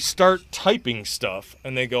 So they start typing stuff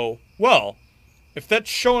and they go, well, if that's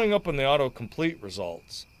showing up in the autocomplete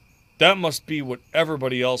results, that must be what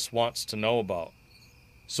everybody else wants to know about.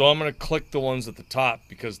 So I'm going to click the ones at the top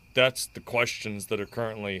because that's the questions that are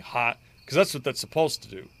currently hot, because that's what that's supposed to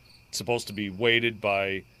do. It's supposed to be weighted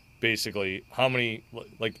by basically how many,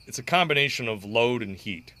 like it's a combination of load and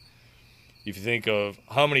heat. If you think of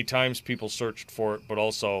how many times people searched for it, but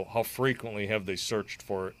also how frequently have they searched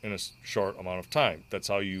for it in a short amount of time. That's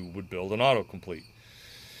how you would build an autocomplete.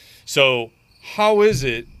 So how is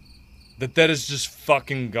it that is just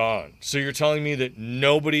fucking gone? So you're telling me that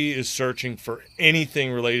nobody is searching for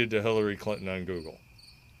anything related to Hillary Clinton on Google?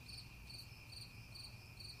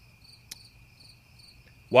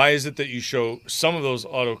 Why is it that you show some of those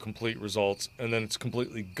autocomplete results and then it's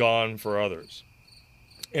completely gone for others?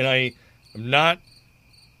 And I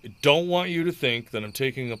don't want you to think that I'm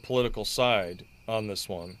taking a political side on this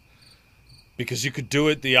one, because you could do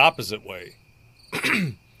it the opposite way.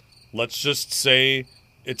 Let's just say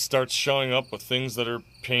it starts showing up with things that are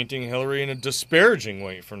painting Hillary in a disparaging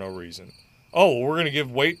way for no reason. Oh, we're going to give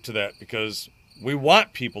weight to that because we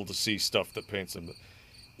want people to see stuff that paints them.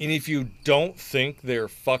 And if you don't think they're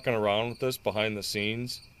fucking around with this behind the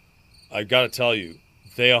scenes, I got to tell you,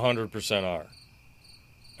 they 100% are.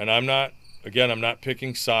 And I'm not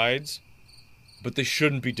picking sides, but they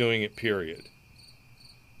shouldn't be doing it, period.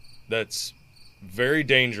 That's very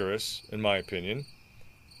dangerous, in my opinion.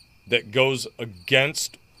 That goes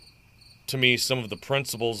against, to me, some of the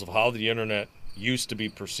principles of how the internet used to be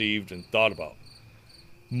perceived and thought about.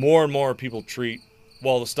 More and more people treat,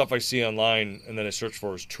 well, the stuff I see online and then I search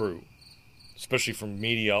for is true, especially from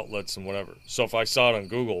media outlets and whatever. So if I saw it on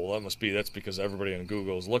Google, well, that's because everybody on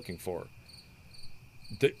Google is looking for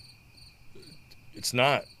it. It's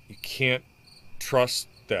not. You can't trust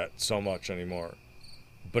that so much anymore.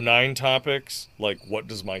 Benign topics like what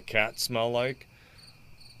does my cat smell like?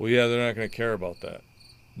 Well, yeah, they're not going to care about that.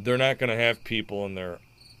 They're not going to have people in there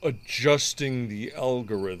adjusting the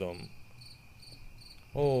algorithm.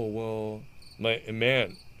 Oh, well,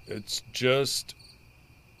 man, it's just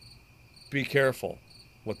be careful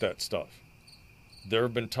with that stuff. There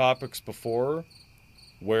have been topics before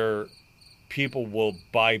where people will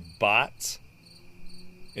buy bots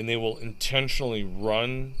and they will intentionally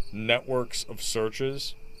run networks of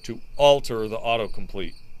searches to alter the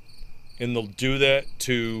autocomplete. And they'll do that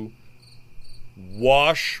to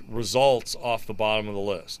wash results off the bottom of the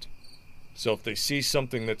list. So if they see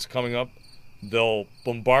something that's coming up, they'll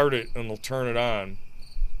bombard it and they'll turn it on.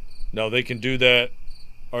 Now they can do that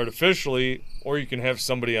artificially, or you can have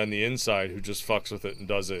somebody on the inside who just fucks with it and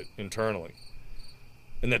does it internally.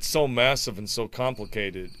 And that's so massive and so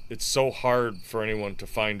complicated, it's so hard for anyone to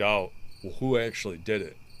find out, well, who actually did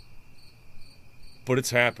it. But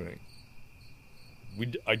it's happening.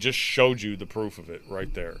 I just showed you the proof of it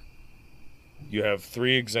right there. You have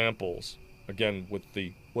 3 examples, again, with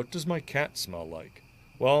the, what does my cat smell like?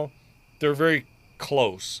 Well, they're very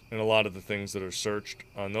close in a lot of the things that are searched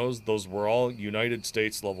on those. Those were all United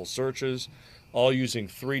States level searches, all using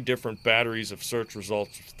 3 different batteries of search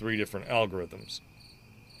results with 3 different algorithms.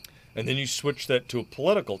 And then you switch that to a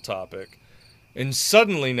political topic, and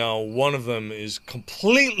suddenly now one of them is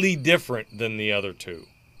completely different than the other 2.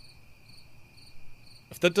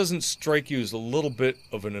 If that doesn't strike you as a little bit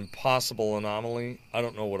of an impossible anomaly, I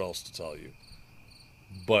don't know what else to tell you.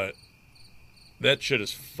 But that shit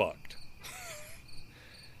is fucked.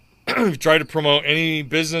 If you try to promote any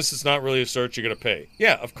business, it's not really a search, you gotta pay.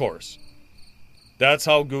 Yeah, of course. That's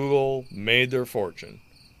how Google made their fortune.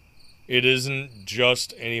 It isn't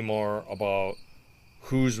just anymore about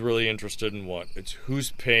who's really interested in what. It's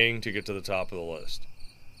who's paying to get to the top of the list.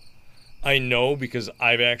 I know because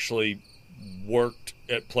I've actually worked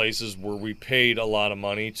at places where we paid a lot of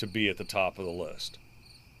money to be at the top of the list.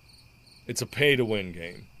 It's a pay-to-win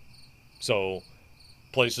game. So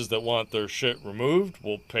places that want their shit removed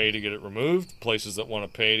will pay to get it removed. Places that want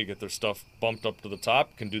to pay to get their stuff bumped up to the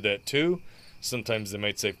top can do that too. Sometimes they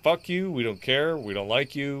might say, fuck you, we don't care, we don't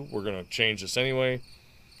like you, we're going to change this anyway.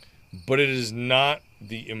 But it is not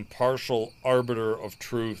the impartial arbiter of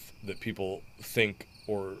truth that people think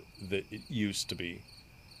or that it used to be.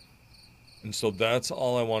 And so that's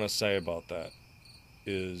all I want to say about that,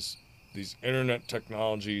 is these internet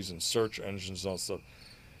technologies and search engines and all that stuff.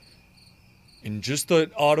 And just the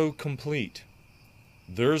autocomplete.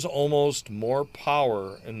 There's almost more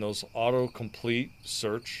power in those autocomplete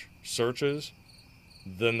searches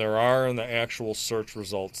than there are in the actual search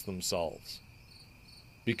results themselves.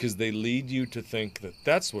 Because they lead you to think that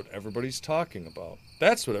that's what everybody's talking about.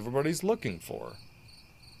 That's what everybody's looking for.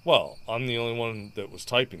 Well, I'm the only one that was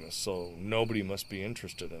typing this, so nobody must be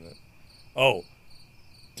interested in it. Oh,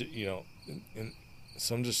 you know, and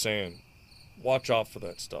so I'm just saying, watch out for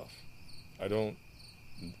that stuff.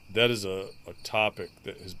 That is a topic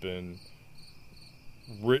that has been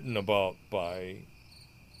written about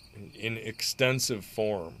in extensive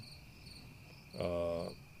form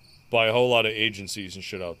by a whole lot of agencies and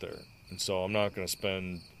shit out there. And so I'm not going to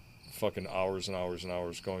spend fucking hours and hours and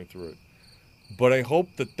hours going through it. But I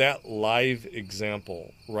hope that live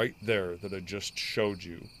example right there that I just showed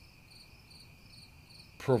you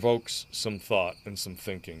provokes some thought and some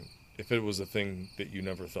thinking, if it was a thing that you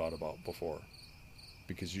never thought about before.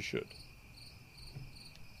 Because you should.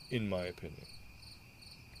 In my opinion.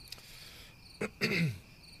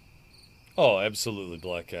 Oh, absolutely,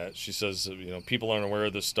 Black Cat. She says, people aren't aware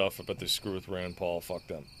of this stuff, but they screw with Rand Paul. Fuck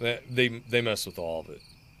them. They mess with all of it.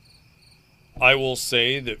 I will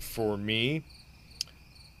say that for me,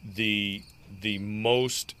 the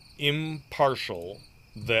most impartial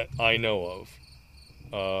that I know of,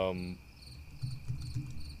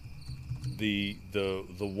 the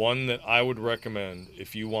one that I would recommend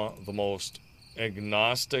if you want the most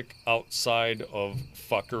agnostic outside of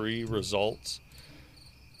fuckery results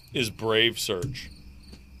is Brave Search.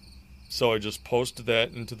 So I just posted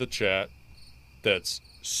that into the chat. That's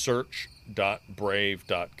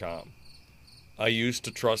search.brave.com. I used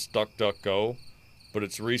to trust DuckDuckGo, but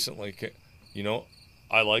it's recently,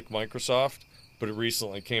 I like Microsoft, but it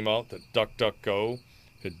recently came out that DuckDuckGo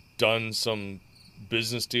had done some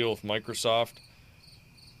business deal with Microsoft,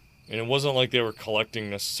 and it wasn't like they were collecting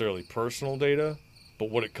necessarily personal data, but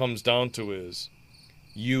what it comes down to is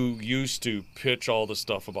you used to pitch all the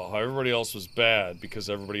stuff about how everybody else was bad because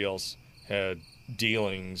everybody else had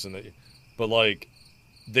dealings, but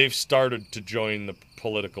they've started to join the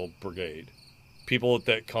political brigade. People at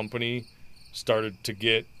that company started to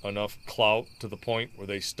get enough clout to the point where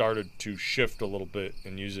they started to shift a little bit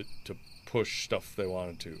and use it to push stuff they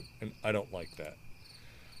wanted to, and I don't like that.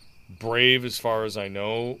 Brave, as far as I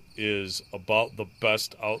know, is about the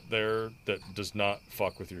best out there that does not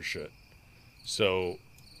fuck with your shit. So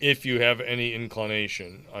if you have any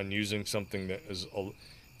inclination on using something that is,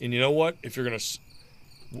 and you know what, if you're going to,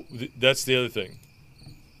 that's the other thing.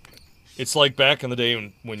 It's like back in the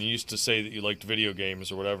day when you used to say that you liked video games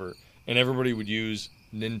or whatever, and everybody would use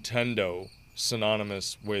Nintendo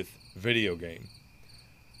synonymous with video game.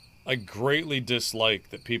 I greatly dislike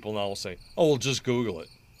that people now will say, oh, well, just Google it.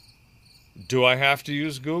 Do I have to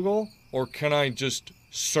use Google, or can I just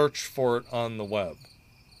search for it on the web?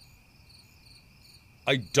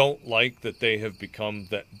 I don't like that they have become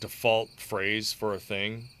that default phrase for a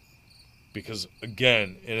thing, because,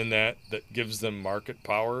 again, in that gives them market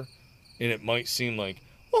power, and it might seem like,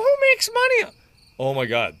 well, who makes money? Oh my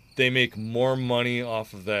God, they make more money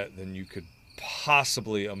off of that than you could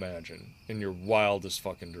possibly imagine in your wildest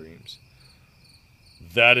fucking dreams.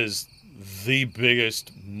 That is the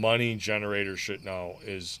biggest money generator shit now,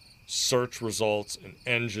 is search results and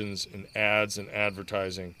engines and ads and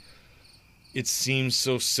advertising. It seems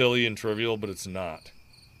so silly and trivial, but it's not.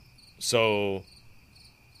 So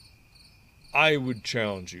I would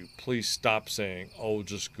challenge you, please stop saying, oh,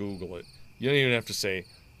 just Google it. You don't even have to say,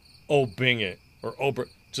 oh, Bing it, or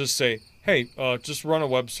just say, hey, just run a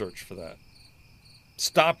web search for that.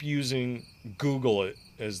 Stop using Google it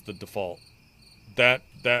as the default. That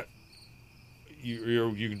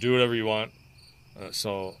you can do whatever you want.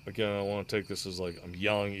 So again, I don't want to take this as like I'm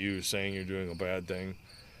yelling at you, saying you're doing a bad thing.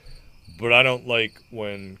 But I don't like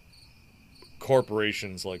when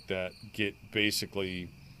corporations like that get basically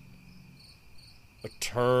a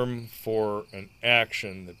term for an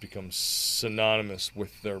action that becomes synonymous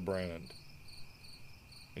with their brand.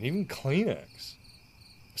 And even Kleenex.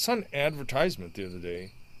 I saw an advertisement the other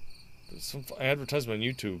day some advertisement on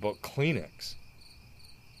YouTube about Kleenex.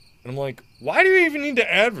 And I'm like, why do you even need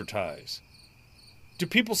to advertise? Do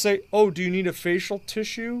people say, oh, do you need a facial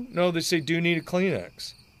tissue? No, they say, do you need a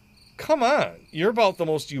Kleenex? Come on. You're about the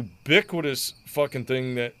most ubiquitous fucking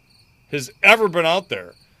thing that has ever been out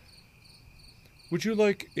there. Would you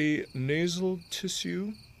like a nasal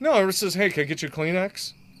tissue? No, it says, hey, can I get you a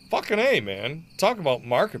Kleenex? Fucking A, man. Talk about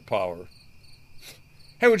market power.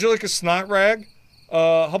 Hey, would you like a snot rag?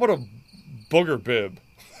 How about a booger bib?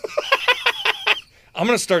 I'm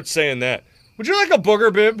going to start saying that. Would you like a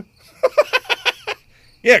booger bib?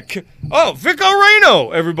 Yeah. Oh, Vico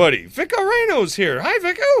Reno, everybody. Vico Reno's here. Hi,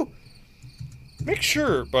 Vico. Make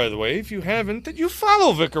sure, by the way, if you haven't, that you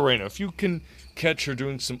follow Vico Reno. If you can catch her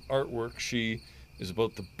doing some artwork, she is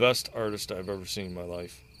about the best artist I've ever seen in my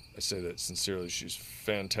life. I say that sincerely. She's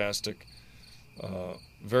fantastic.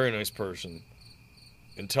 Very nice person.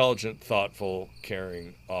 Intelligent, thoughtful,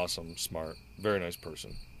 caring, awesome, smart. Very nice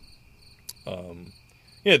person.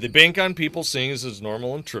 Yeah, they bank on people seeing us as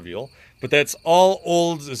normal and trivial, but that's all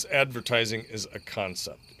old as advertising is a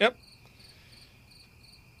concept. Yep.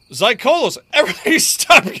 Zykolos, everybody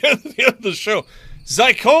stop at the end of the show.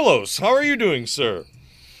 Zykolos, how are you doing, sir?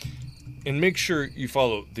 And make sure you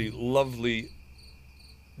follow the lovely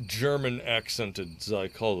German accented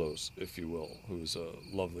Zykolos, if you will, who's a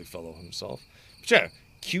lovely fellow himself. But yeah,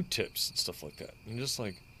 Q-tips and stuff like that. And just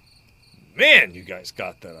like, man, you guys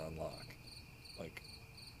got that on lock. Like,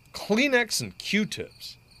 Kleenex and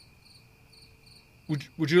Q-tips.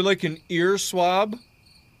 Would you like an ear swab?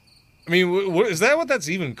 I mean, is that what that's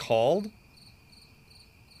even called?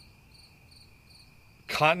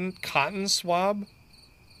 Cotton swab?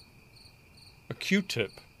 A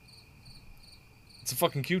Q-tip. It's a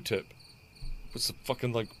fucking Q-tip. What's the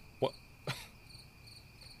fucking, like, what?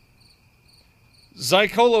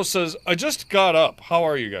 Zycolo says, I just got up. How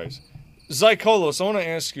are you guys? Zycolos, I want to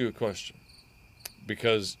ask you a question.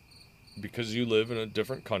 Because you live in a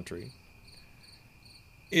different country.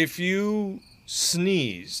 If you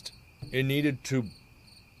sneezed and needed to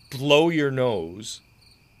blow your nose,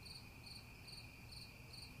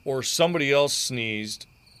 or somebody else sneezed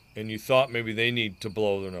and you thought maybe they need to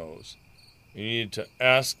blow their nose, you needed to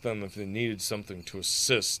ask them if they needed something to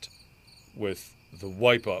assist with the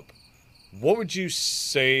wipe up, what would you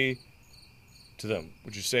say to them?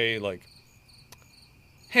 Would you say, like,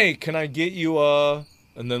 hey, can I get you a...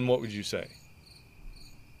 And then what would you say?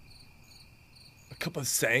 A cup of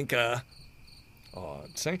Sanka. Oh,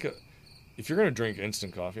 Sanka. If you're going to drink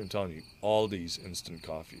instant coffee, I'm telling you, Aldi's instant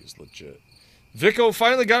coffee is legit. Vico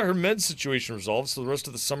finally got her med situation resolved, so the rest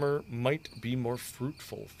of the summer might be more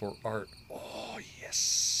fruitful for art. Oh,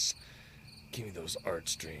 yes. Give me those art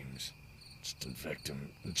streams. Just inject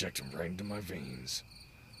them right into my veins.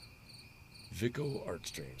 Vico art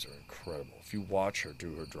streams are incredible. If you watch her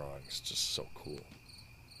do her drawings, it's just so cool.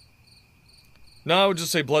 No, I would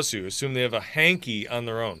just say bless you. Assume they have a hanky on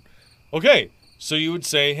their own. Okay, so you would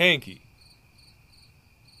say hanky.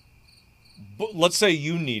 But let's say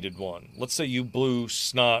you needed one. Let's say you blew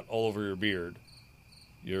snot all over your beard.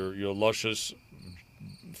 Your luscious,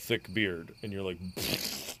 thick beard. And you're like,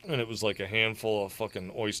 and it was like a handful of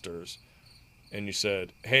fucking oysters. And you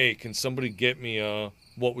said, hey, can somebody get me a...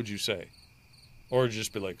 What would you say? Or would you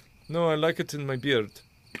just be like, no, I like it in my beard.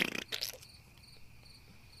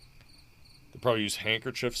 They probably use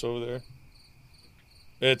handkerchiefs over there.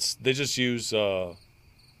 They just use, I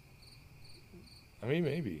mean,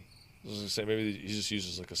 maybe. I was going to say, maybe he just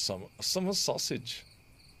uses like a summer sausage.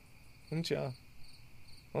 And yeah.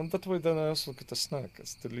 And that way then I also get a snack.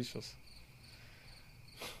 It's delicious.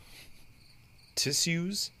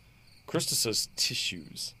 Tissues? Krista says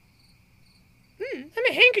tissues. I'm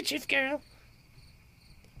a handkerchief girl.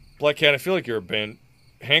 Black Cat, I feel like you're a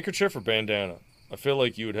handkerchief or bandana. I feel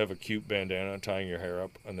like you would have a cute bandana tying your hair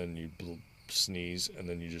up, and then you'd sneeze, and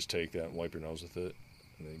then you just take that and wipe your nose with it,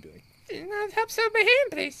 and then you'd be like, That helps out my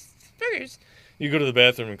hand, please. Boogers. You go to the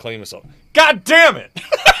bathroom and clean yourself. God damn it!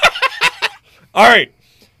 All right,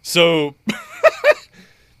 so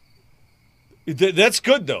that's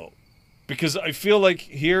good though, because I feel like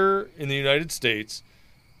here in the United States,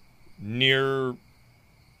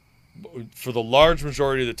 for the large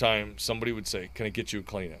majority of the time, somebody would say, can I get you a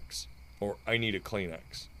Kleenex? Or, I need a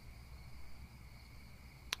Kleenex.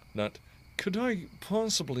 Not, could I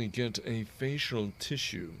possibly get a facial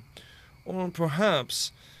tissue? Or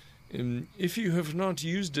perhaps, if you have not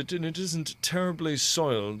used it and it isn't terribly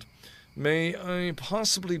soiled, may I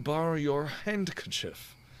possibly borrow your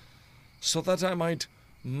handkerchief? So that I might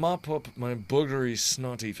mop up my boogery,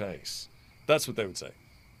 snotty face. That's what they would say.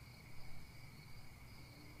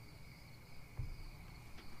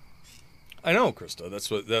 I know, Krista. That's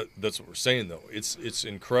what we're saying, though. It's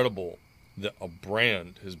incredible that a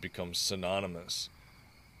brand has become synonymous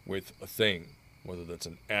with a thing, whether that's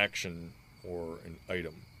an action or an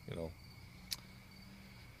item. You know.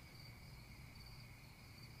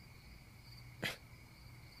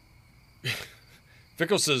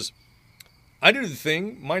 Fickle says, I do the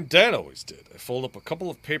thing my dad always did. I fold up a couple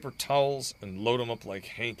of paper towels and load them up like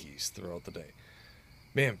hankies throughout the day.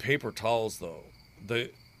 Man, paper towels, though,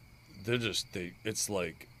 it's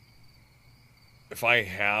like, if I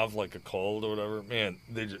have like a cold or whatever, man,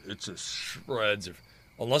 it just shreds.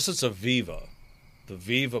 Unless it's a Viva. The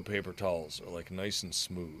Viva paper towels are like nice and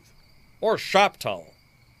smooth. Or a shop towel.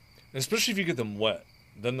 And especially if you get them wet,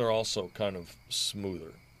 then they're also kind of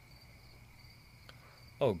smoother.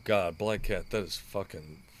 Oh God, Black Cat, that is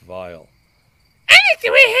fucking vile. I like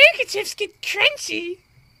the way handkerchiefs get crunchy.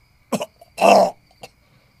 Oh.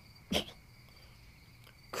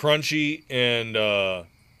 Crunchy and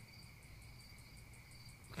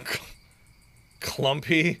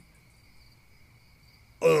clumpy.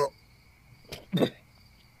 It's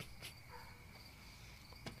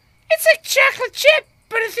like chocolate chip,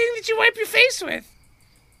 but a thing that you wipe your face with.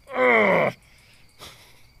 Ugh.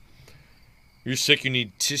 You're sick, you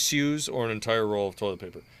need tissues or an entire roll of toilet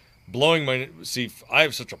paper. I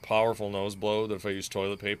have such a powerful nose blow that if I use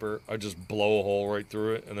toilet paper, I just blow a hole right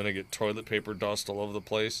through it, and then I get toilet paper dust all over the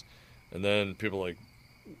place. And then people are like,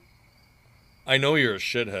 I know you're a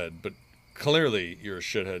shithead, but clearly you're a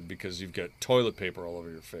shithead because you've got toilet paper all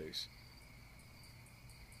over your face.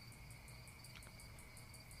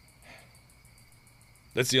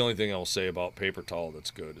 That's the only thing I'll say about paper towel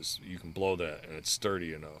that's good, is you can blow that and it's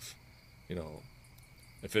sturdy enough. You know,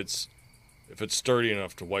 if it's sturdy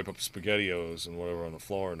enough to wipe up SpaghettiOs and whatever on the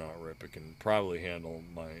floor and not rip, it can probably handle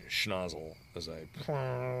my schnozzle as I...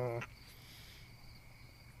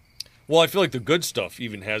 Well, I feel like the good stuff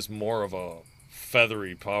even has more of a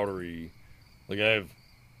feathery, powdery... Like I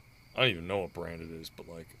don't even know what brand it is, but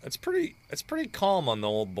like, it's pretty calm on the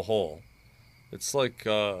old behole. It's like,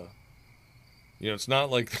 it's not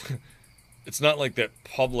like... it's not like that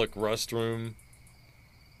public restroom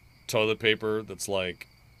toilet paper that's like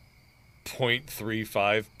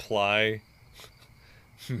 0.35 ply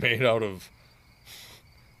made out of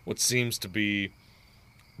what seems to be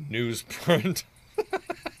newsprint.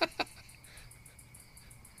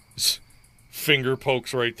 Finger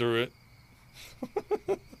pokes right through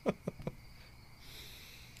it.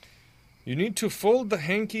 You need to fold the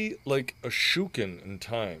hanky like a shukin in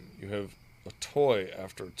time. You have a toy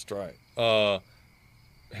after it's dry.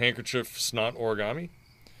 Handkerchief snot origami.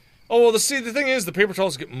 Oh, well, the thing is, the paper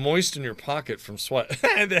towels get moist in your pocket from sweat.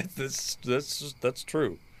 That's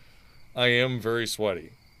true. I am very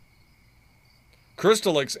sweaty.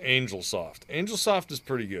 Krista likes Angel Soft. Angel Soft is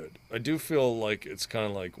pretty good. I do feel like it's kind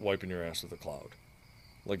of like wiping your ass with a cloud.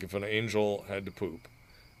 Like if an angel had to poop.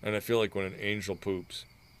 And I feel like when an angel poops,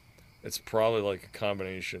 it's probably like a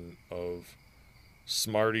combination of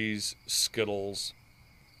Smarties, Skittles,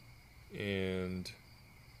 and...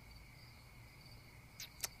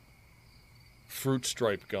 fruit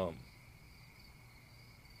stripe gum.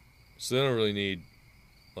 So they don't really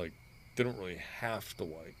have to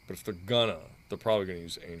wipe. But if they're probably gonna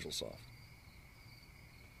use Angel Soft.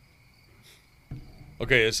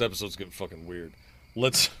 Okay, this episode's getting fucking weird.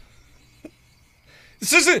 This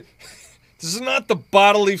is not the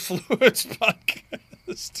bodily fluids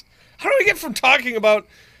podcast. How do we get from talking about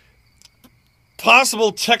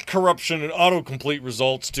possible tech corruption and autocomplete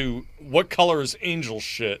results to what color is angel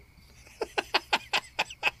shit?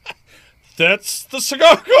 That's the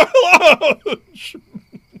Cigar Core Lounge.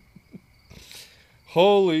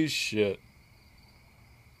 Holy shit.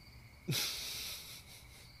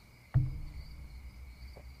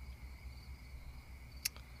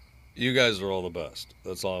 You guys are all the best.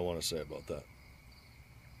 That's all I want to say about that.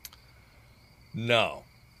 Now,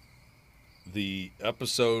 the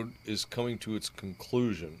episode is coming to its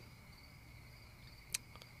conclusion.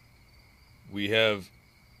 We have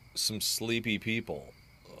some sleepy people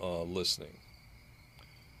listening.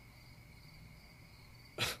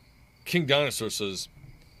 King Dinosaur says,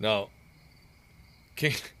 now,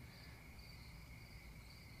 King...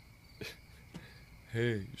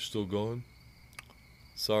 Hey, you still going?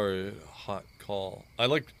 Sorry, hot call. I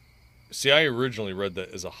originally read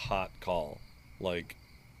that as a hot call. Like,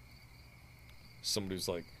 somebody's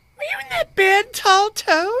like, were you in that band, Tall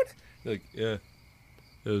Toad? Like, yeah.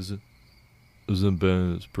 It was in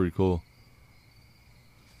band. It was pretty cool.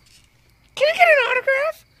 Can I get an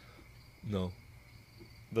autograph? No.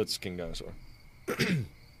 That's King Dinosaur.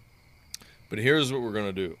 But here's what we're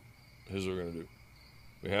going to do.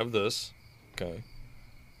 We have this. Okay.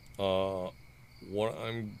 What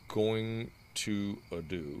I'm going to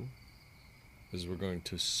do is we're going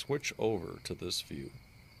to switch over to this view.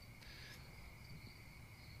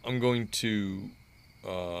 I'm going to...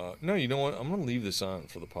 no, you know what? I'm going to leave this on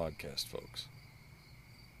for the podcast, folks.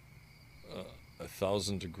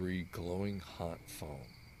 1,000-degree glowing hot foam.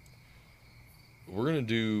 We're gonna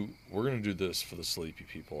do this for the sleepy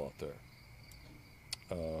people out there.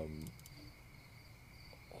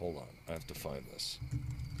 Hold on, I have to find this.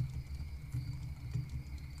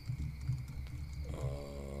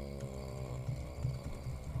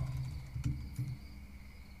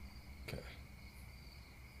 Okay.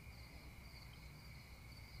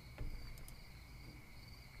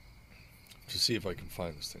 To see if I can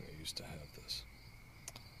find this thing. I used to have this.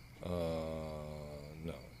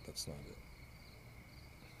 No, that's not it.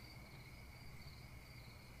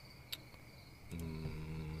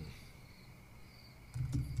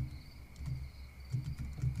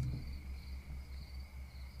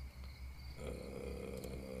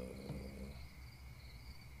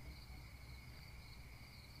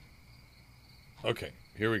 Okay,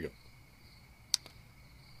 here we go.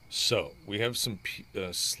 So, we have some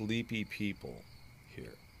sleepy people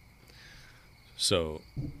here. So,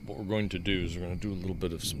 what we're going to do is we're going to do a little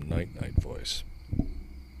bit of some night-night voice.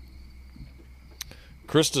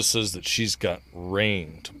 Krista says that she's got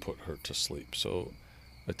rain to put her to sleep. So,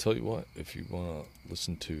 I tell you what, if you want to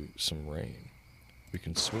listen to some rain, we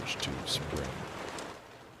can switch to some rain.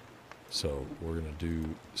 So, we're going to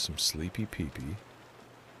do some sleepy pee-pee.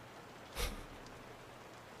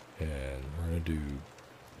 And we're going to do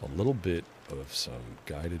a little bit of some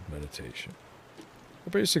guided meditation.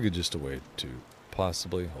 Or basically just a way to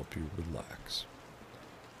possibly help you relax.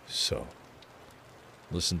 So,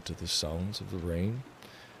 listen to the sounds of the rain.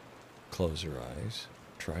 Close your eyes.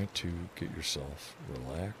 Try to get yourself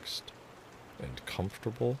relaxed and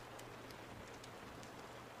comfortable.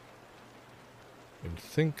 And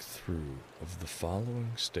think through of the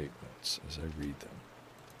following statements as I read them.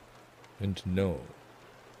 And know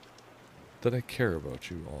that I care about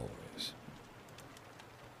you always.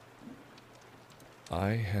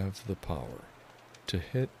 I have the power to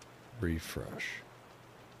hit refresh.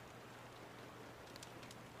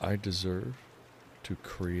 I deserve to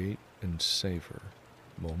create and savor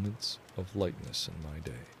moments of lightness in my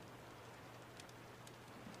day.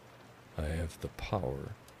 I have the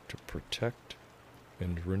power to protect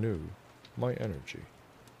and renew my energy.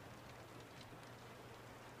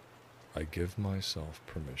 I give myself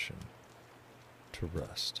permission to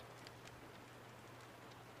rest.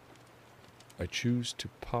 I choose to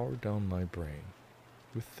power down my brain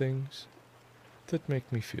with things that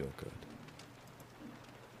make me feel good.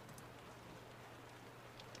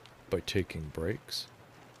 By taking breaks,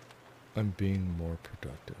 I'm being more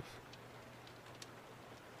productive.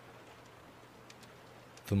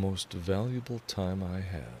 The most valuable time I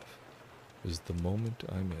have is the moment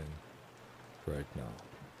I'm in right now.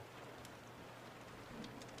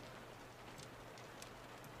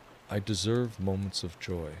 I deserve moments of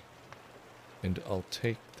joy, and I'll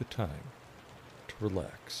take the time to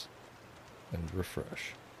relax and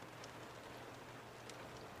refresh.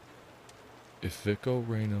 If Vico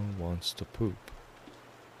Reno wants to poop,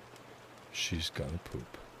 she's gonna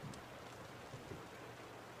poop.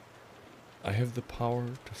 I have the power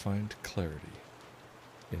to find clarity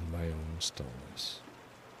in my own stillness.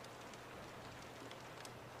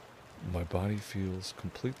 My body feels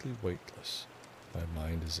completely weightless. My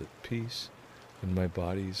mind is at peace, and my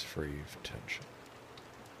body is free of tension.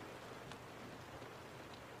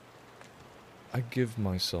 I give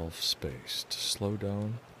myself space to slow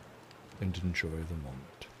down and enjoy the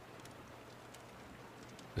moment,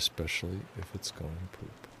 especially if it's going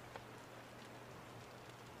poop.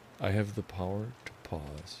 I have the power to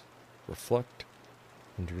pause, reflect,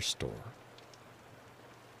 and restore.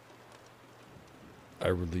 I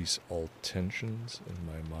release all tensions in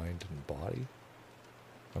my mind and body.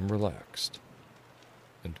 I'm relaxed,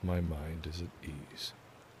 and my mind is at ease.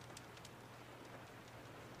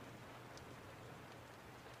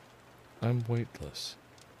 I'm weightless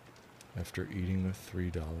after eating a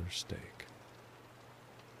 $3 steak.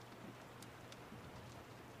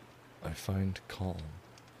 I find calm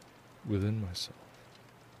within myself.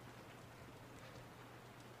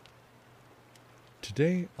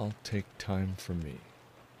 Today I'll take time for me.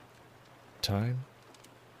 Time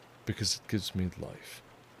because it gives me life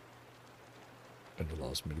and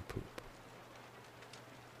allows me to poop.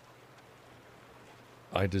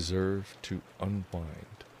 I deserve to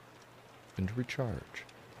unwind and recharge.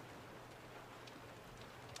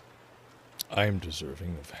 I am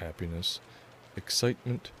deserving of happiness,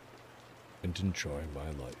 excitement, and enjoy my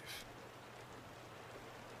life.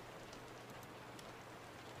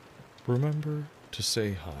 Remember to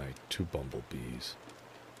say hi to bumblebees.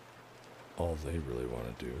 All they really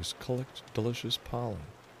want to do is collect delicious pollen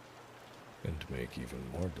and make even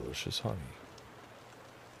more delicious honey.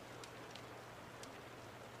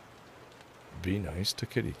 Be nice to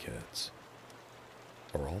kitty cats,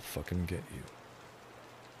 or I'll fucking get you.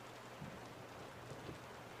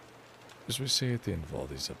 As we say at the end of all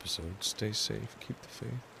these episodes, stay safe, keep the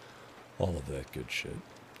faith, all of that good shit.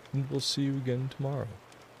 And we'll see you again tomorrow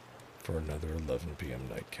for another 11 p.m.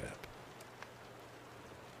 Nightcap.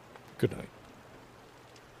 Good night.